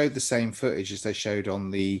they showed the same footage as they showed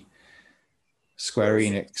on the Square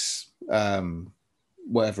Enix,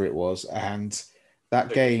 whatever it was, and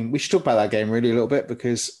that game. We should talk about that game really a little bit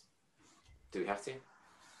because. Do we have to?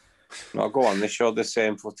 No, go on. They showed the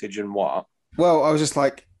same footage and what? Well, I was just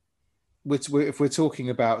like, if we're talking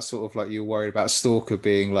about sort of like you're worried about Stalker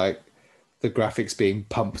being like the graphics being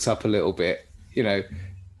pumped up a little bit, you know,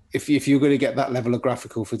 if you're going to get that level of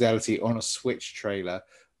graphical fidelity on a Switch trailer,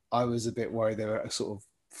 I was a bit worried they were sort of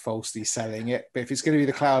falsely selling it. But if it's going to be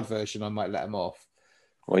the cloud version, I might let them off.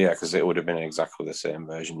 Well, yeah, because it would have been exactly the same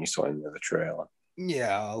version you saw in the trailer.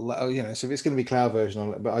 Yeah, so if it's going to be cloud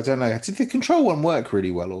version, but I don't know. Did the control one work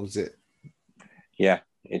really well, or was it? Yeah,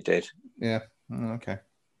 it did. Yeah. Okay.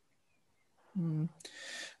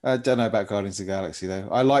 I don't know about Guardians of the Galaxy though.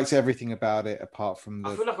 I liked everything about it apart from the.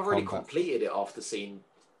 I feel like I've already completed it after seeing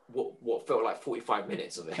what felt like 45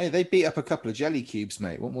 minutes of it. Hey, they beat up a couple of jelly cubes,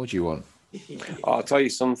 mate. What more do you want? I'll tell you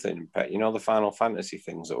something, Pet. You know the Final Fantasy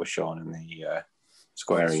things that were shown in the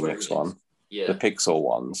Square Enix one, the Pixel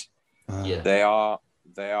ones. Yeah, they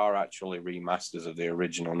are actually remasters of the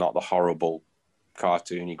original, not the horrible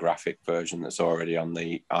cartoony graphic version that's already on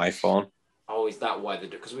the iPhone. Oh, is that why they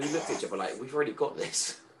do? Because we looked at each other like, we've already got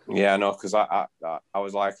this. Yeah, no, because I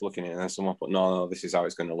was like looking at it and then someone put, no, this is how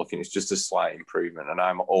it's going to look, and it's just a slight improvement, and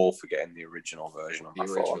I'm all for getting the original version on my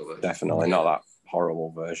phone. Definitely not that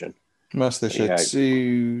horrible version. Must they should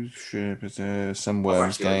see some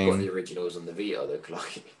Worms game. I've got the originals on the Vita though,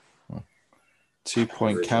 Clarky. 2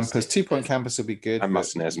 Point Campus. 2 Point Campus will be good. And my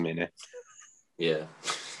SNES Mini. Yeah.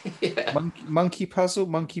 Yeah. Monkey Puzzle,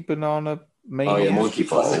 Monkey Banana Mania. Oh yeah, Monkey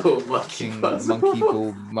Puzzle, Monkey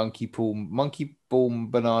Ball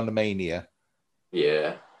Banana Mania.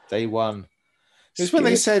 Yeah. Day one. It was when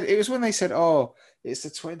they said, oh, it's the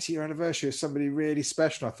 20-year anniversary of somebody really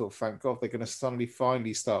special. I thought, thank God, they're going to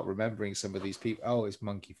finally start remembering some of these people. Oh, it's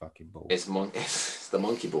Monkey fucking Ball. It's the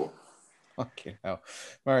Monkey Ball. Okay,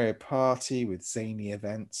 Mario Party with zany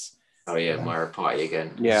events. Oh yeah, Mario Party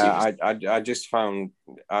again. Yeah, I just found.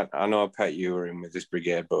 I know, Pet, you were in with this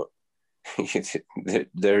brigade, but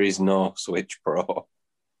there is no Switch Pro.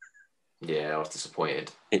 Yeah, I was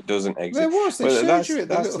disappointed. It doesn't exist. There was.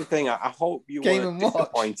 That's the thing. I hope you weren't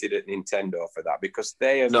disappointed at Nintendo for that, because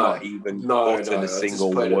they have not even uttered a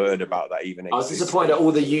single word about that even existing. I was disappointed at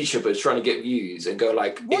all the YouTubers trying to get views and go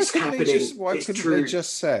like, it's happening. Why couldn't they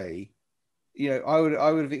just say, I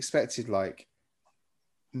would have expected like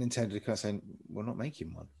Nintendo to kind of say, we're not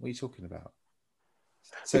making one. What are you talking about?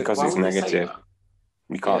 So, because it's negative.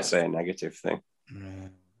 You can't say a negative thing.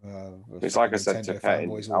 It's like I said to Pet,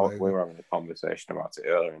 we were having a conversation about it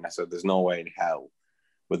earlier, and I said there's no way in hell,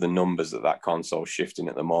 with the numbers that console's shifting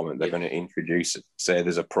at the moment, they're going to introduce, say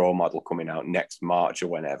there's a Pro model coming out next March or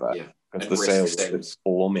whenever, because the sales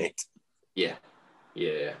plummet. Yeah.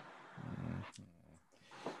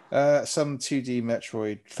 Some 2D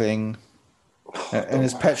Metroid thing. And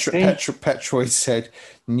as Petroid said,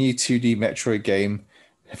 new 2D Metroid game,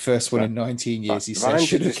 first one in 19 years. He said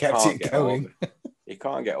should have kept it going. You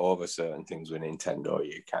can't get over certain things with Nintendo,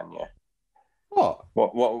 can you? What?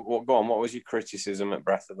 What? Go on. What was your criticism at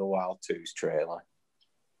Breath of the Wild 2's trailer?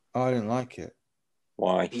 Oh, I didn't like it.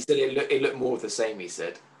 Why? He said it looked more of the same. He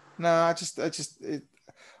said. No,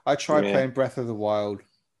 I tried playing Breath of the Wild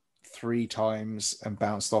 3 times and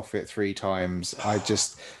bounced off it 3 times.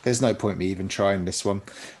 There's no point me even trying this one.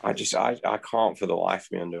 I can't for the life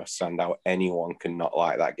of me understand how anyone can not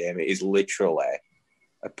like that game. It is literally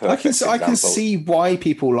a perfect I can see why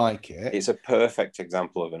people like it. It's a perfect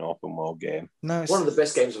example of an open world game. No, it's one of the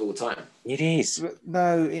best games of all time. It is.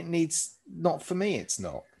 No, it needs, not for me, it's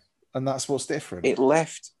not. And that's what's different. It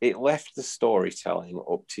left the storytelling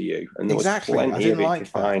up to you. And there was plenty of it to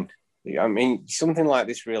find. I mean, something like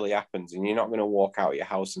this really happens, and you're not going to walk out of your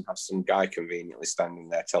house and have some guy conveniently standing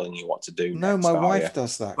there telling you what to do. No, my wife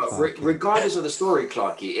does that. But regardless of the story,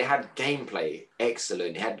 Clarky, it had gameplay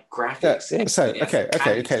excellent. It had graphics.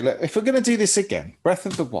 Okay. Look, if we're going to do this again, Breath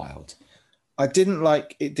of the Wild, it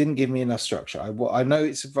didn't give me enough structure. I know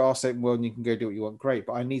it's a vast open world and you can go do what you want, great,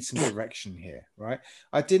 but I need some direction here, right?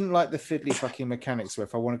 I didn't like the fiddly fucking mechanics where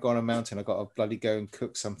if I want to go on a mountain, I got to bloody go and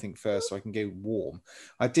cook something first so I can get warm.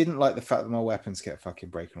 I didn't like the fact that my weapons kept fucking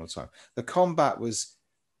breaking all the time. The combat was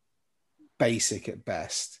basic at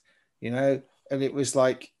best, and it was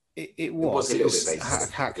like It was was. a It little was bit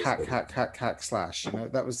basic. hack slash. You know,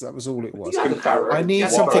 that was all it was. You had the power. I need you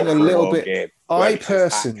had the something power a for little it. bit. Game where I it's just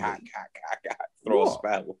personally throw a What?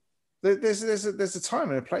 spell. There's a time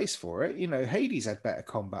and a place for it. You know, Hades had better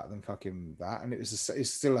combat than fucking that, and it's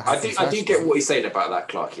still a I hack and do slash get game, what he's saying about that,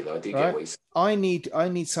 Clarky, though. I do get right? what he's I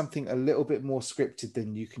need something a little bit more scripted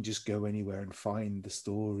than you can just go anywhere and find the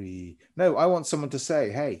story. No, I want someone to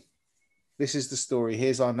say, "Hey, this is the story.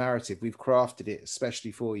 Here's our narrative. We've crafted it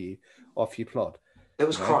especially for you. Off your plot." There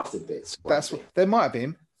was You know? crafted bits. That's what there might have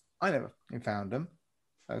been. I never found them.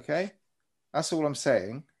 Okay, that's all I'm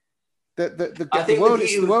saying. I think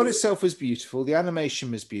The world itself was beautiful. The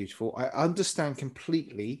animation was beautiful. I understand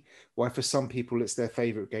completely why for some people it's their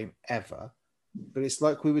favorite game ever, but it's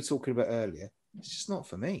like we were talking about earlier. It's just not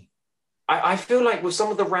for me. I feel like with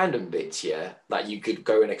some of the random bits, yeah, that you could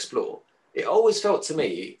go and explore, it always felt to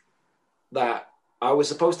me that I was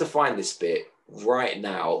supposed to find this bit right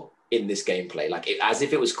now in this gameplay, like as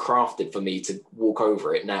if it was crafted for me to walk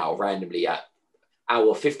over it now randomly at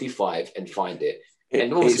hour 55 and find it.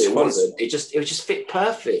 And obviously it wasn't. It just fit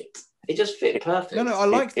perfect. It just fit perfect. No, I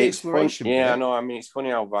like the exploration. Yeah, no, I mean, it's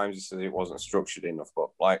funny how Vimesy says it wasn't structured enough, but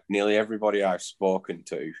like nearly everybody I've spoken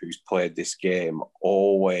to who's played this game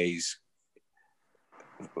always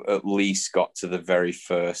at least got to the very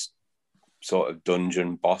first sort of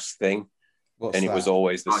dungeon boss thing. It was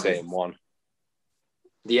always the same one.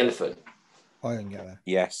 The elephant. I didn't get that.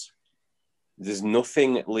 Yes. There's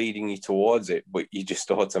nothing leading you towards it, but you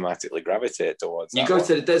just automatically gravitate towards it. You go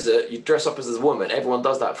to the desert, you dress up as a woman. Everyone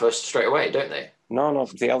does that first straight away, don't they? No,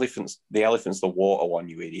 the elephant's the water one,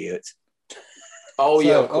 you idiot. Oh,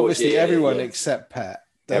 yeah, of course. Obviously, everyone except Pet.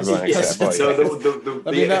 Everyone except Pet.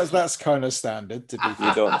 I mean, that's kind of standard to be.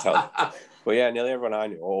 You don't tell. But yeah, nearly everyone I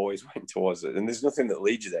knew always went towards it, and there's nothing that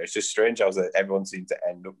leads you there. It's just strange how everyone seemed to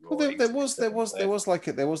end up. Well, there was like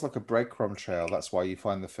a breadcrumb trail. That's why you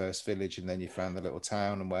find the first village, and then you found the little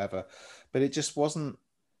town and whatever. But it just wasn't.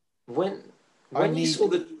 When you saw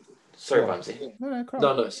the. Sorry, Vimesy.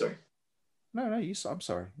 No, sorry. No, you. I'm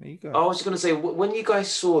sorry. There you go. I was just going to say, when you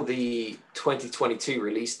guys saw the 2022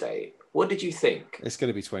 release date, what did you think? It's going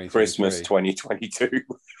to be 2023. Christmas 2022.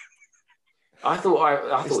 I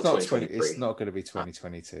thought it's not 2023. It's not going to be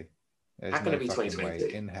 2022. There's How can it be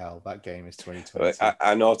 2022? In hell, that game is 2022.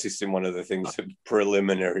 I noticed in one of the things the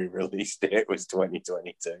preliminary release date was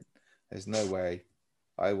 2022. There's no way.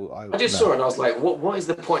 I just saw it and I was like, what is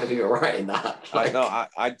the point of even writing that? Like, no,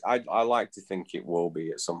 I like to think it will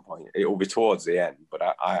be at some point. It will be towards the end, but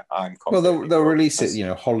I'm confident. Well, they'll release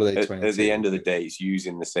it, holiday 22. At the end of the day, it's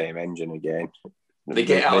using the same engine again. They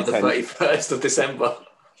get out the 31st of December.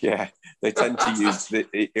 Yeah, they tend to use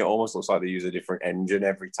it almost looks like they use a different engine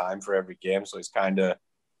every time for every game. So it's kind of,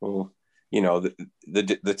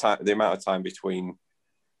 the time, the amount of time between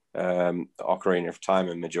Ocarina of Time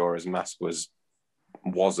and Majora's Mask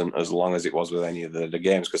wasn't as long as it was with any of the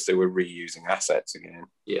games because they were reusing assets again.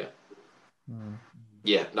 Yeah.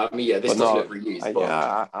 Yeah, no, I mean, this does look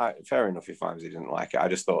reused. Fair enough if Vimesy didn't like it. I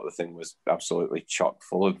just thought the thing was absolutely chock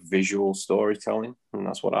full of visual storytelling, and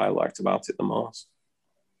that's what I liked about it the most.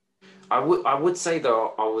 I would say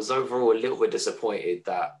though, I was overall a little bit disappointed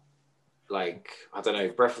that, like, I don't know,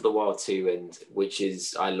 Breath of the Wild 2,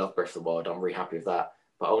 I love Breath of the Wild. I'm really happy with that.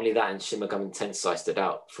 But only that and Shin Megami Tensei stood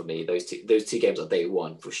out for me. Those two games are day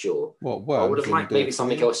one for sure. I would have liked maybe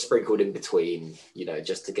something else sprinkled in between,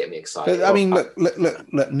 just to get me excited. But I mean, look,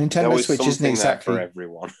 Nintendo Switch isn't exactly for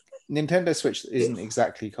everyone. Nintendo Switch isn't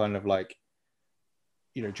exactly kind of like,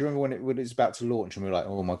 do you remember when it was about to launch and we were like,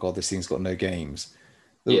 oh my god, this thing's got no games.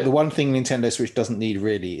 The one thing Nintendo Switch doesn't need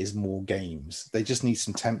really is more games. They just need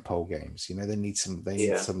some tentpole games. They need some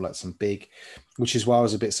big, which is why I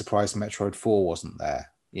was a bit surprised Metroid 4 wasn't there.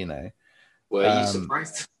 Were you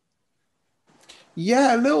surprised?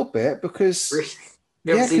 Yeah, a little bit because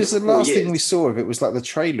because the last thing we saw of it was like the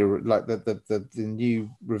trailer, like the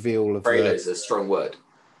new reveal of trailer is a strong word.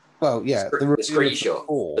 Well, yeah, the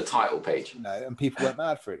screenshot, the title page. And people went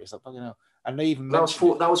mad for it. It's like, fucking hell. And they even that was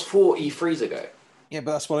 4 E3s ago. Yeah,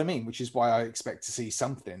 but that's what I mean, which is why I expect to see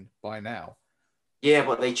something by now. Yeah,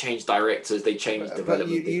 but they changed directors, they changed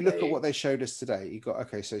development. But you look at what they showed us today. You got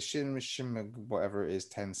so Shin whatever it is,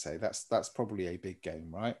 Tensei. That's probably a big game,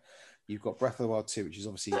 right? You've got Breath of the Wild 2, which is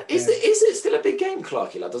obviously is it still a big game,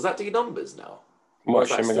 Clarky? Like, does that do numbers now? What,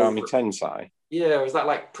 Shin Megami Tensei? Yeah, or is that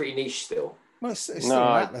like pretty niche still? Well, it's still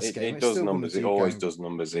an Atlas game. It does numbers. It always does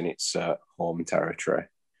numbers in its home territory.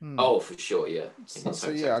 Oh, for sure, yeah. So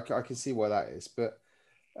yeah, I can see why that is, but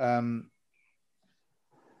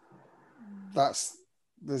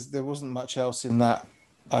there wasn't much else in that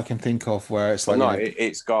I can think of where it's like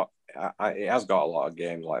it's got it has got a lot of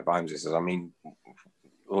games like Vimesy says. I mean,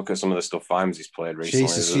 look at some of the stuff Vimesy's played recently.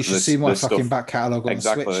 Jesus, you should see my fucking back catalogue on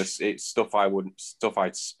exactly, the Switch. It's stuff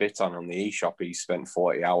I'd spit on the eShop. He spent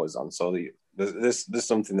 40 hours on. So there's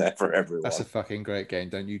something there for everyone. That's a fucking great game.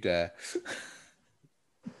 Don't you dare.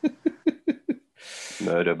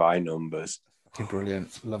 Murder by Numbers. Fucking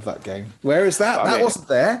brilliant. Love that game. Where is that? I that mean, wasn't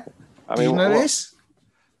there. I Did mean, you know what, this?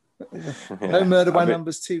 No Murder by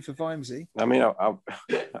Numbers 2 for Vimesy. I mean, I got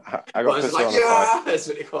Persona 5. That's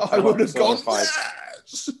what it got. I would have gone. 5.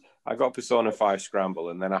 I got Persona 5 Scramble,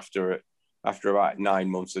 and then after about 9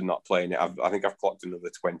 months of not playing it, I think I've clocked another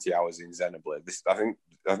 20 hours in Xenoblade. I think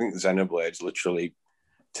Xenoblade's literally,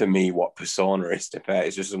 to me, what Persona is to Pet.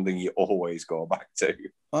 It's just something you always go back to.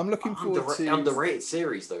 I'm looking forward to underrated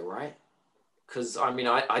series though, right? Because I mean,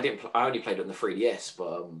 I only played it on the 3DS,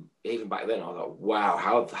 but even back then I was like, wow,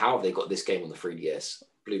 how have they got this game on the 3DS?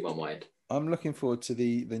 Blew my mind. I'm looking forward to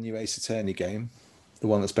the new Ace Attorney game, the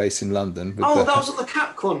one that's based in London. That was on the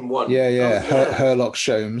Capcom one. Yeah. Herlock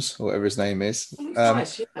Sholmes, or whatever his name is.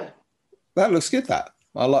 Nice, yeah. That looks good. That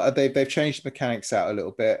I like. They've changed the mechanics out a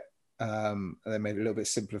little bit. And they made it a little bit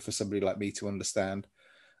simpler for somebody like me to understand.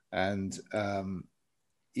 And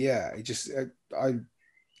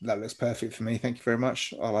that looks perfect for me. Thank you very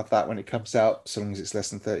much. I'll have that when it comes out, so long as it's less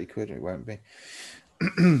than 30 quid. It won't be.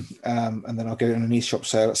 And then I'll get it on an eShop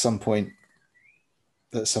sale at some point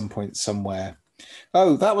somewhere.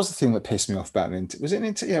 Oh, that was the thing that pissed me off about Nintendo. Was it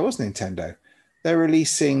Nintendo? Yeah, it was Nintendo. They're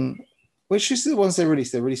releasing, which is the ones they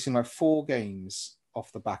released? They're releasing like 4 games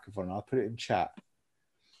off the back of one. I'll put it in chat.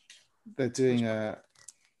 They're doing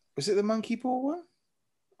was it the Monkey Ball one?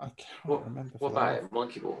 I can't remember. What about it?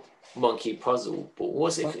 Monkey Ball? Monkey Puzzle Ball?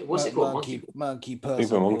 What's it called? Monkey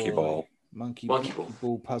Puzzle Monkey Ball. Monkey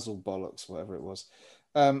Ball Puzzle Bollocks, whatever it was.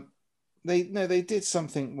 They did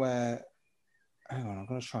something where, hang on, I'm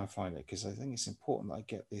going to try and find it because I think it's important that I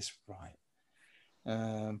get this right.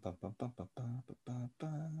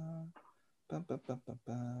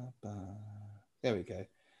 There we go.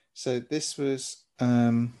 So this was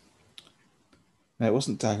no, it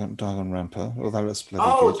wasn't Danganronpa, although it's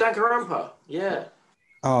bloody good. Danganronpa, yeah.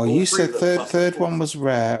 Oh, you said third one was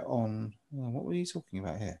rare on. Oh, what were you talking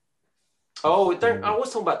about here? Oh, I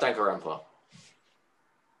was talking about Danganronpa.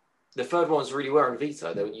 The third one was really rare on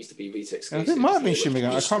Vita. They used to be Vita exclusive. It might have been Shin Megami.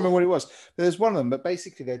 I can't remember what it was. But there's one of them. But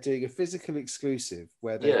basically, they're doing a physical exclusive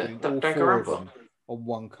where they're doing all 4 of them on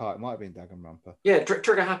one cart. It might have been Danganronpa. Yeah,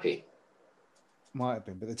 Trigger Happy. Might have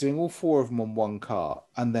been, but they're doing all 4 of them on one cart,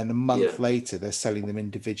 and then a month later they're selling them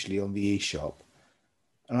individually on the eShop.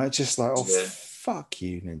 And I just like, fuck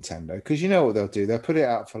you, Nintendo, because you know what they'll do? They'll put it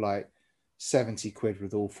out for like 70 quid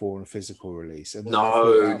with all 4 on a physical release, and then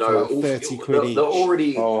no, 30 quid each. They're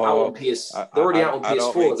already out on PS. They're already out on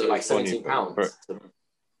PS4. They're like £17.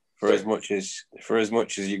 For as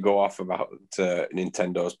much as you go off about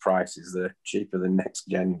Nintendo's prices, they're cheaper than next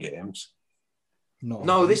gen games.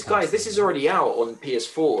 This is already out on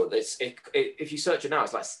PS4. If you search it now,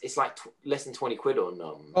 it's like less than 20 quid on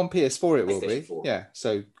PS4. It will be, yeah.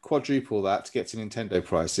 So quadruple that to get to Nintendo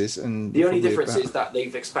prices. And the only difference is that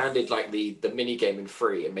they've expanded like the mini game in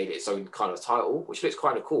 3 and made it its own kind of title, which looks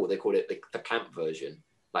kind of cool. They called it the camp version,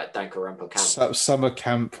 like Danganronpa Camp, Summer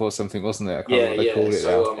Camp or something, wasn't it? I can't remember what they called it.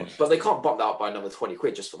 So, but they can't bump that up by another 20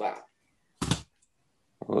 quid just for that.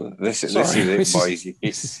 Well, this is it, boys.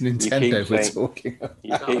 This is Nintendo we're talking about.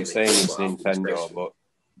 You keep saying it's Nintendo, but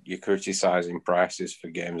you're criticising prices for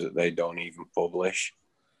games that they don't even publish.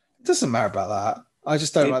 It doesn't matter about that. I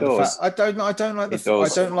just don't like the fact. I don't like I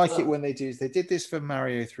don't like it when they do. They did this for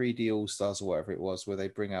Mario 3D All Stars or whatever it was, where they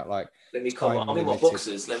bring out like. Let me come. I'm in my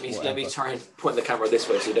boxes. Let me try and point the camera this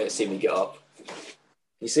way so you don't see me get up.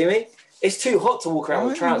 You see me? It's too hot to walk around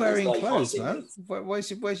with trousers. Why are you wearing clothes, man?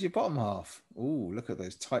 Where's your bottom half? Ooh, look at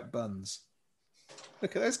those tight buns.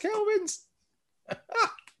 Look at those Kelvins.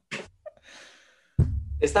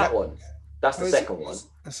 It's that one. That's the second one.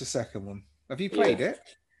 That's the second one. Have you played it?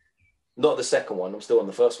 Not the second one. I'm still on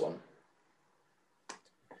the first one.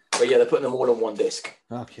 But yeah, they're putting them all on one disc.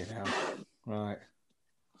 Okay, now. Right.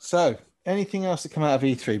 So, anything else to come out of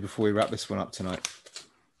E3 before we wrap this one up tonight?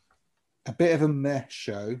 A bit of a meh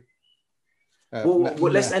show. Well,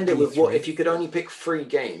 let's end it with what if you could only pick 3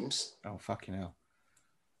 games. Oh, fucking hell.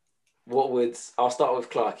 I'll start with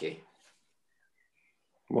Clarky.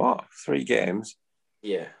 What? 3 games?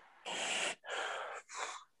 Yeah.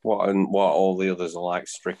 What all the others are like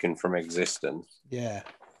stricken from existence? Yeah.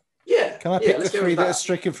 Yeah. Can I pick the 3 that are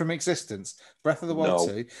stricken from existence? Breath of the Wild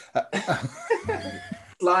 2.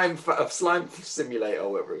 Slime Simulator,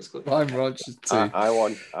 whatever it's called. Slime Rancher 2. I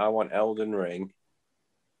want Elden Ring,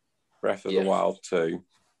 Breath of the Wild 2,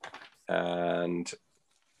 and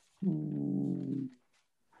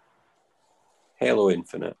Halo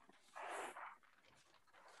Infinite.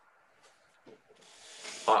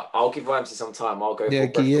 I'll give Ramsey some time. I'll go Yeah,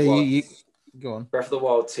 for Breath of the Wild. you go on. Breath of the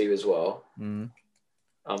Wild 2 as well. Mm.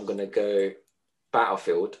 I'm gonna go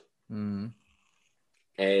Battlefield, Mm.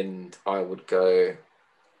 and I would go.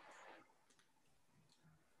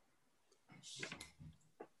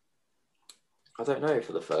 I don't know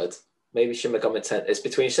for the third. Maybe Shin Megami Tensei. It's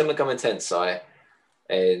between Shin Megami Tensei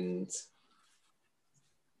and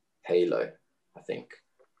Halo, I think,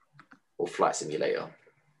 or Flight Simulator.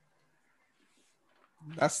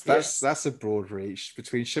 That's a broad reach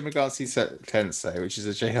between Shin Megami Tensei, which is a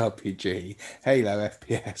JRPG, Halo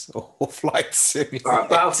FPS, or Flight Simulator. All right,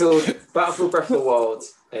 Battlefield, Breath of the Wild,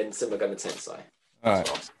 and Shin Megami Tensei. All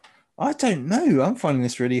right. I don't know. I'm finding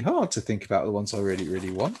this really hard to think about the ones I really, really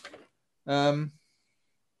want. I'm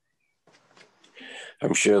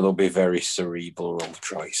sure there'll be very cerebral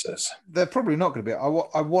choices. They're probably not going to be. I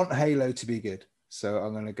want Halo to be good, so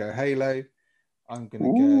I'm going to go Halo. I'm going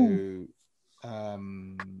to go. I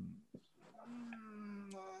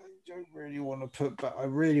don't really want to put, but I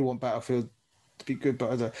really want Battlefield to be good.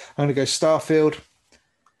 But I'm going to go Starfield.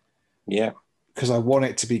 Yeah, because I want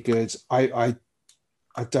it to be good. I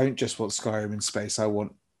don't just want Skyrim in space. I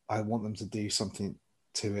want them to do something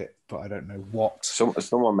to it, but I don't know what.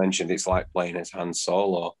 Someone mentioned it's like playing as Han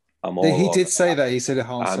Solo. He did say that. He said a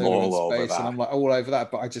Han Solo in space, and I'm like all over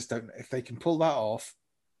that. But I just don't know if they can pull that off.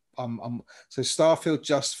 So Starfield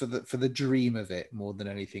just for the dream of it more than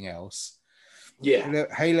anything else. Yeah,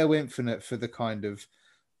 Halo Infinite for the kind of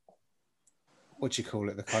what do you call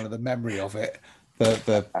it? The kind of the memory of it.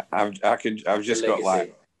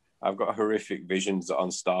 I've got horrific visions that on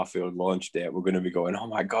Starfield launch day we're going to be going, oh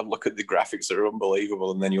my god, look at the graphics, are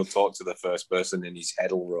unbelievable, and then you'll talk to the first person and his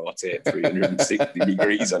head will rotate 360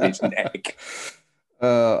 degrees on his neck.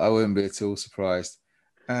 I wouldn't be at all surprised.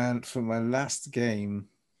 And for my last game,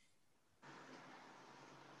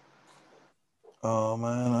 oh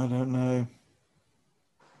man, I don't know.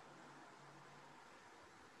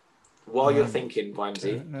 While you're thinking,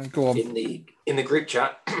 Ramsey, go on. In the group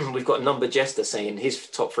chat, we've got Number Jester saying his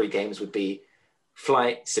top 3 games would be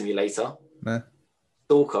Flight Simulator,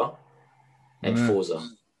 Stalker, and Forza.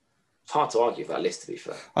 It's hard to argue with that list, to be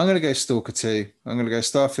fair. I'm going to go Stalker 2. I'm going to go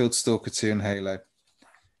Starfield, Stalker 2, and Halo.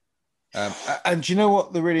 And do you know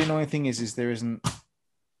what the really annoying thing is there isn't...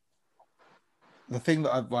 The thing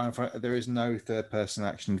that I've found, there is no third-person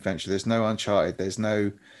action adventure. There's no Uncharted.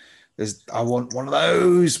 I want one of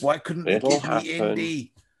those. Why couldn't they give me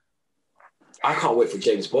indie? I can't wait for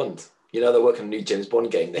James Bond. You know, they're working on a new James Bond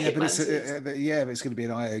game. But it's going to be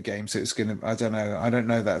an IO game, so it's going to. I don't know. I don't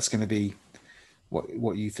know that's going to be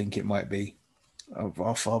what you think it might be. I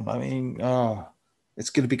mean, it's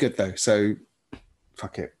going to be good though. So,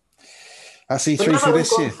 fuck it. That's E3 for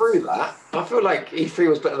this year. Through that, I feel like E3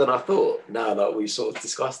 was better than I thought. Now that we sort of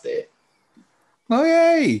discussed it. Oh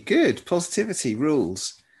yay! Good positivity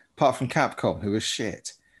rules. Apart from Capcom, who was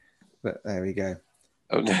shit. But there we go.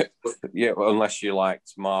 Yeah, well, unless you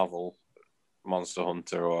liked Marvel, Monster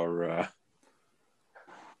Hunter, or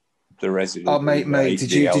the Resident Evil. Oh, mate,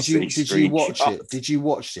 did you watch it? Did you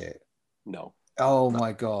watch it? No. Oh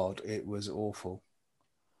my god, it was awful.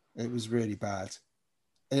 It was really bad.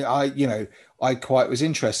 I quite was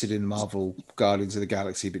interested in Marvel Guardians of the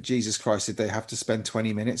Galaxy, but Jesus Christ, did they have to spend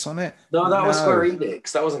 20 minutes on it? No, that was Square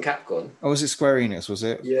Enix. That wasn't Capcom. Oh, was it Square Enix? Was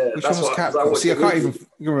it? Yeah. Which one was Capcom? See, I can't even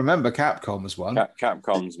remember. Capcom was one.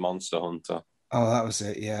 Capcom's Monster Hunter. Oh, that was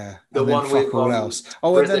it. Yeah. The one with all else.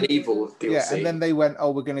 Oh, Resident Evil DLC. Yeah, and then they went,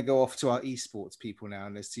 "Oh, we're going to go off to our esports people now."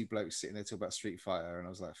 And there's 2 blokes sitting there talking about Street Fighter, and I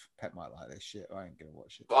was like, "Pet might like this shit. I ain't going to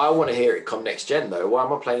watch it." But I want to hear it come next gen though. Why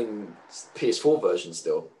am I playing PS4 version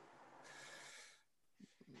still?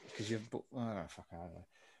 Because you've fuck out of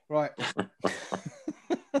right.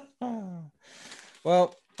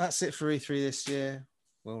 Well, that's it for E3 this year.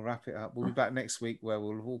 We'll wrap it up. We'll be back next week where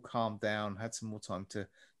we'll have all calmed down, had some more time to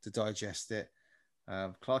digest it.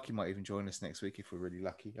 Clarky might even join us next week if we're really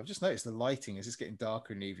lucky. I've just noticed the lighting is just getting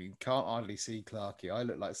darker in the evening. Can't hardly see Clarky. I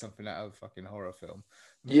look like something out of a fucking horror film.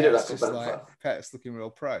 You look like a vampire. Pet's looking real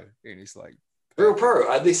pro, and he's like real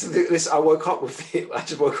pro. This. I woke up with it. I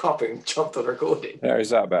just woke up and jumped on recording. Yeah,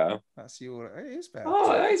 is that better? That's your. It is better.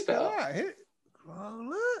 Oh, that is better. Oh,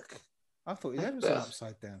 look! I thought your head was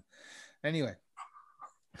upside down. Anyway.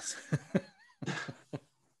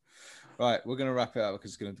 Right, we're going to wrap it up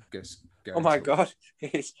because it's going to go. Oh my god,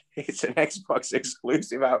 it's an Xbox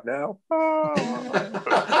exclusive out now.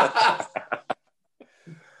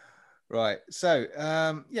 Right. So,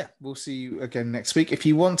 we'll see you again next week. If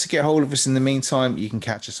you want to get hold of us in the meantime, you can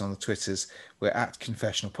catch us on the Twitters. We're at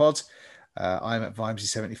Confessional Pod. I'm at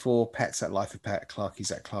Vimesy74, Pets at Life of Pet,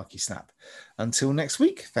 Clarky's at Clarky Snap. Until next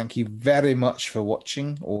week, thank you very much for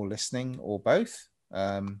watching or listening or both.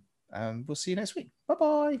 And we'll see you next week.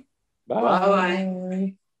 Bye-bye.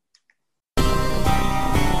 Bye.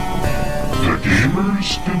 The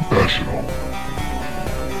Gamer's Confessional.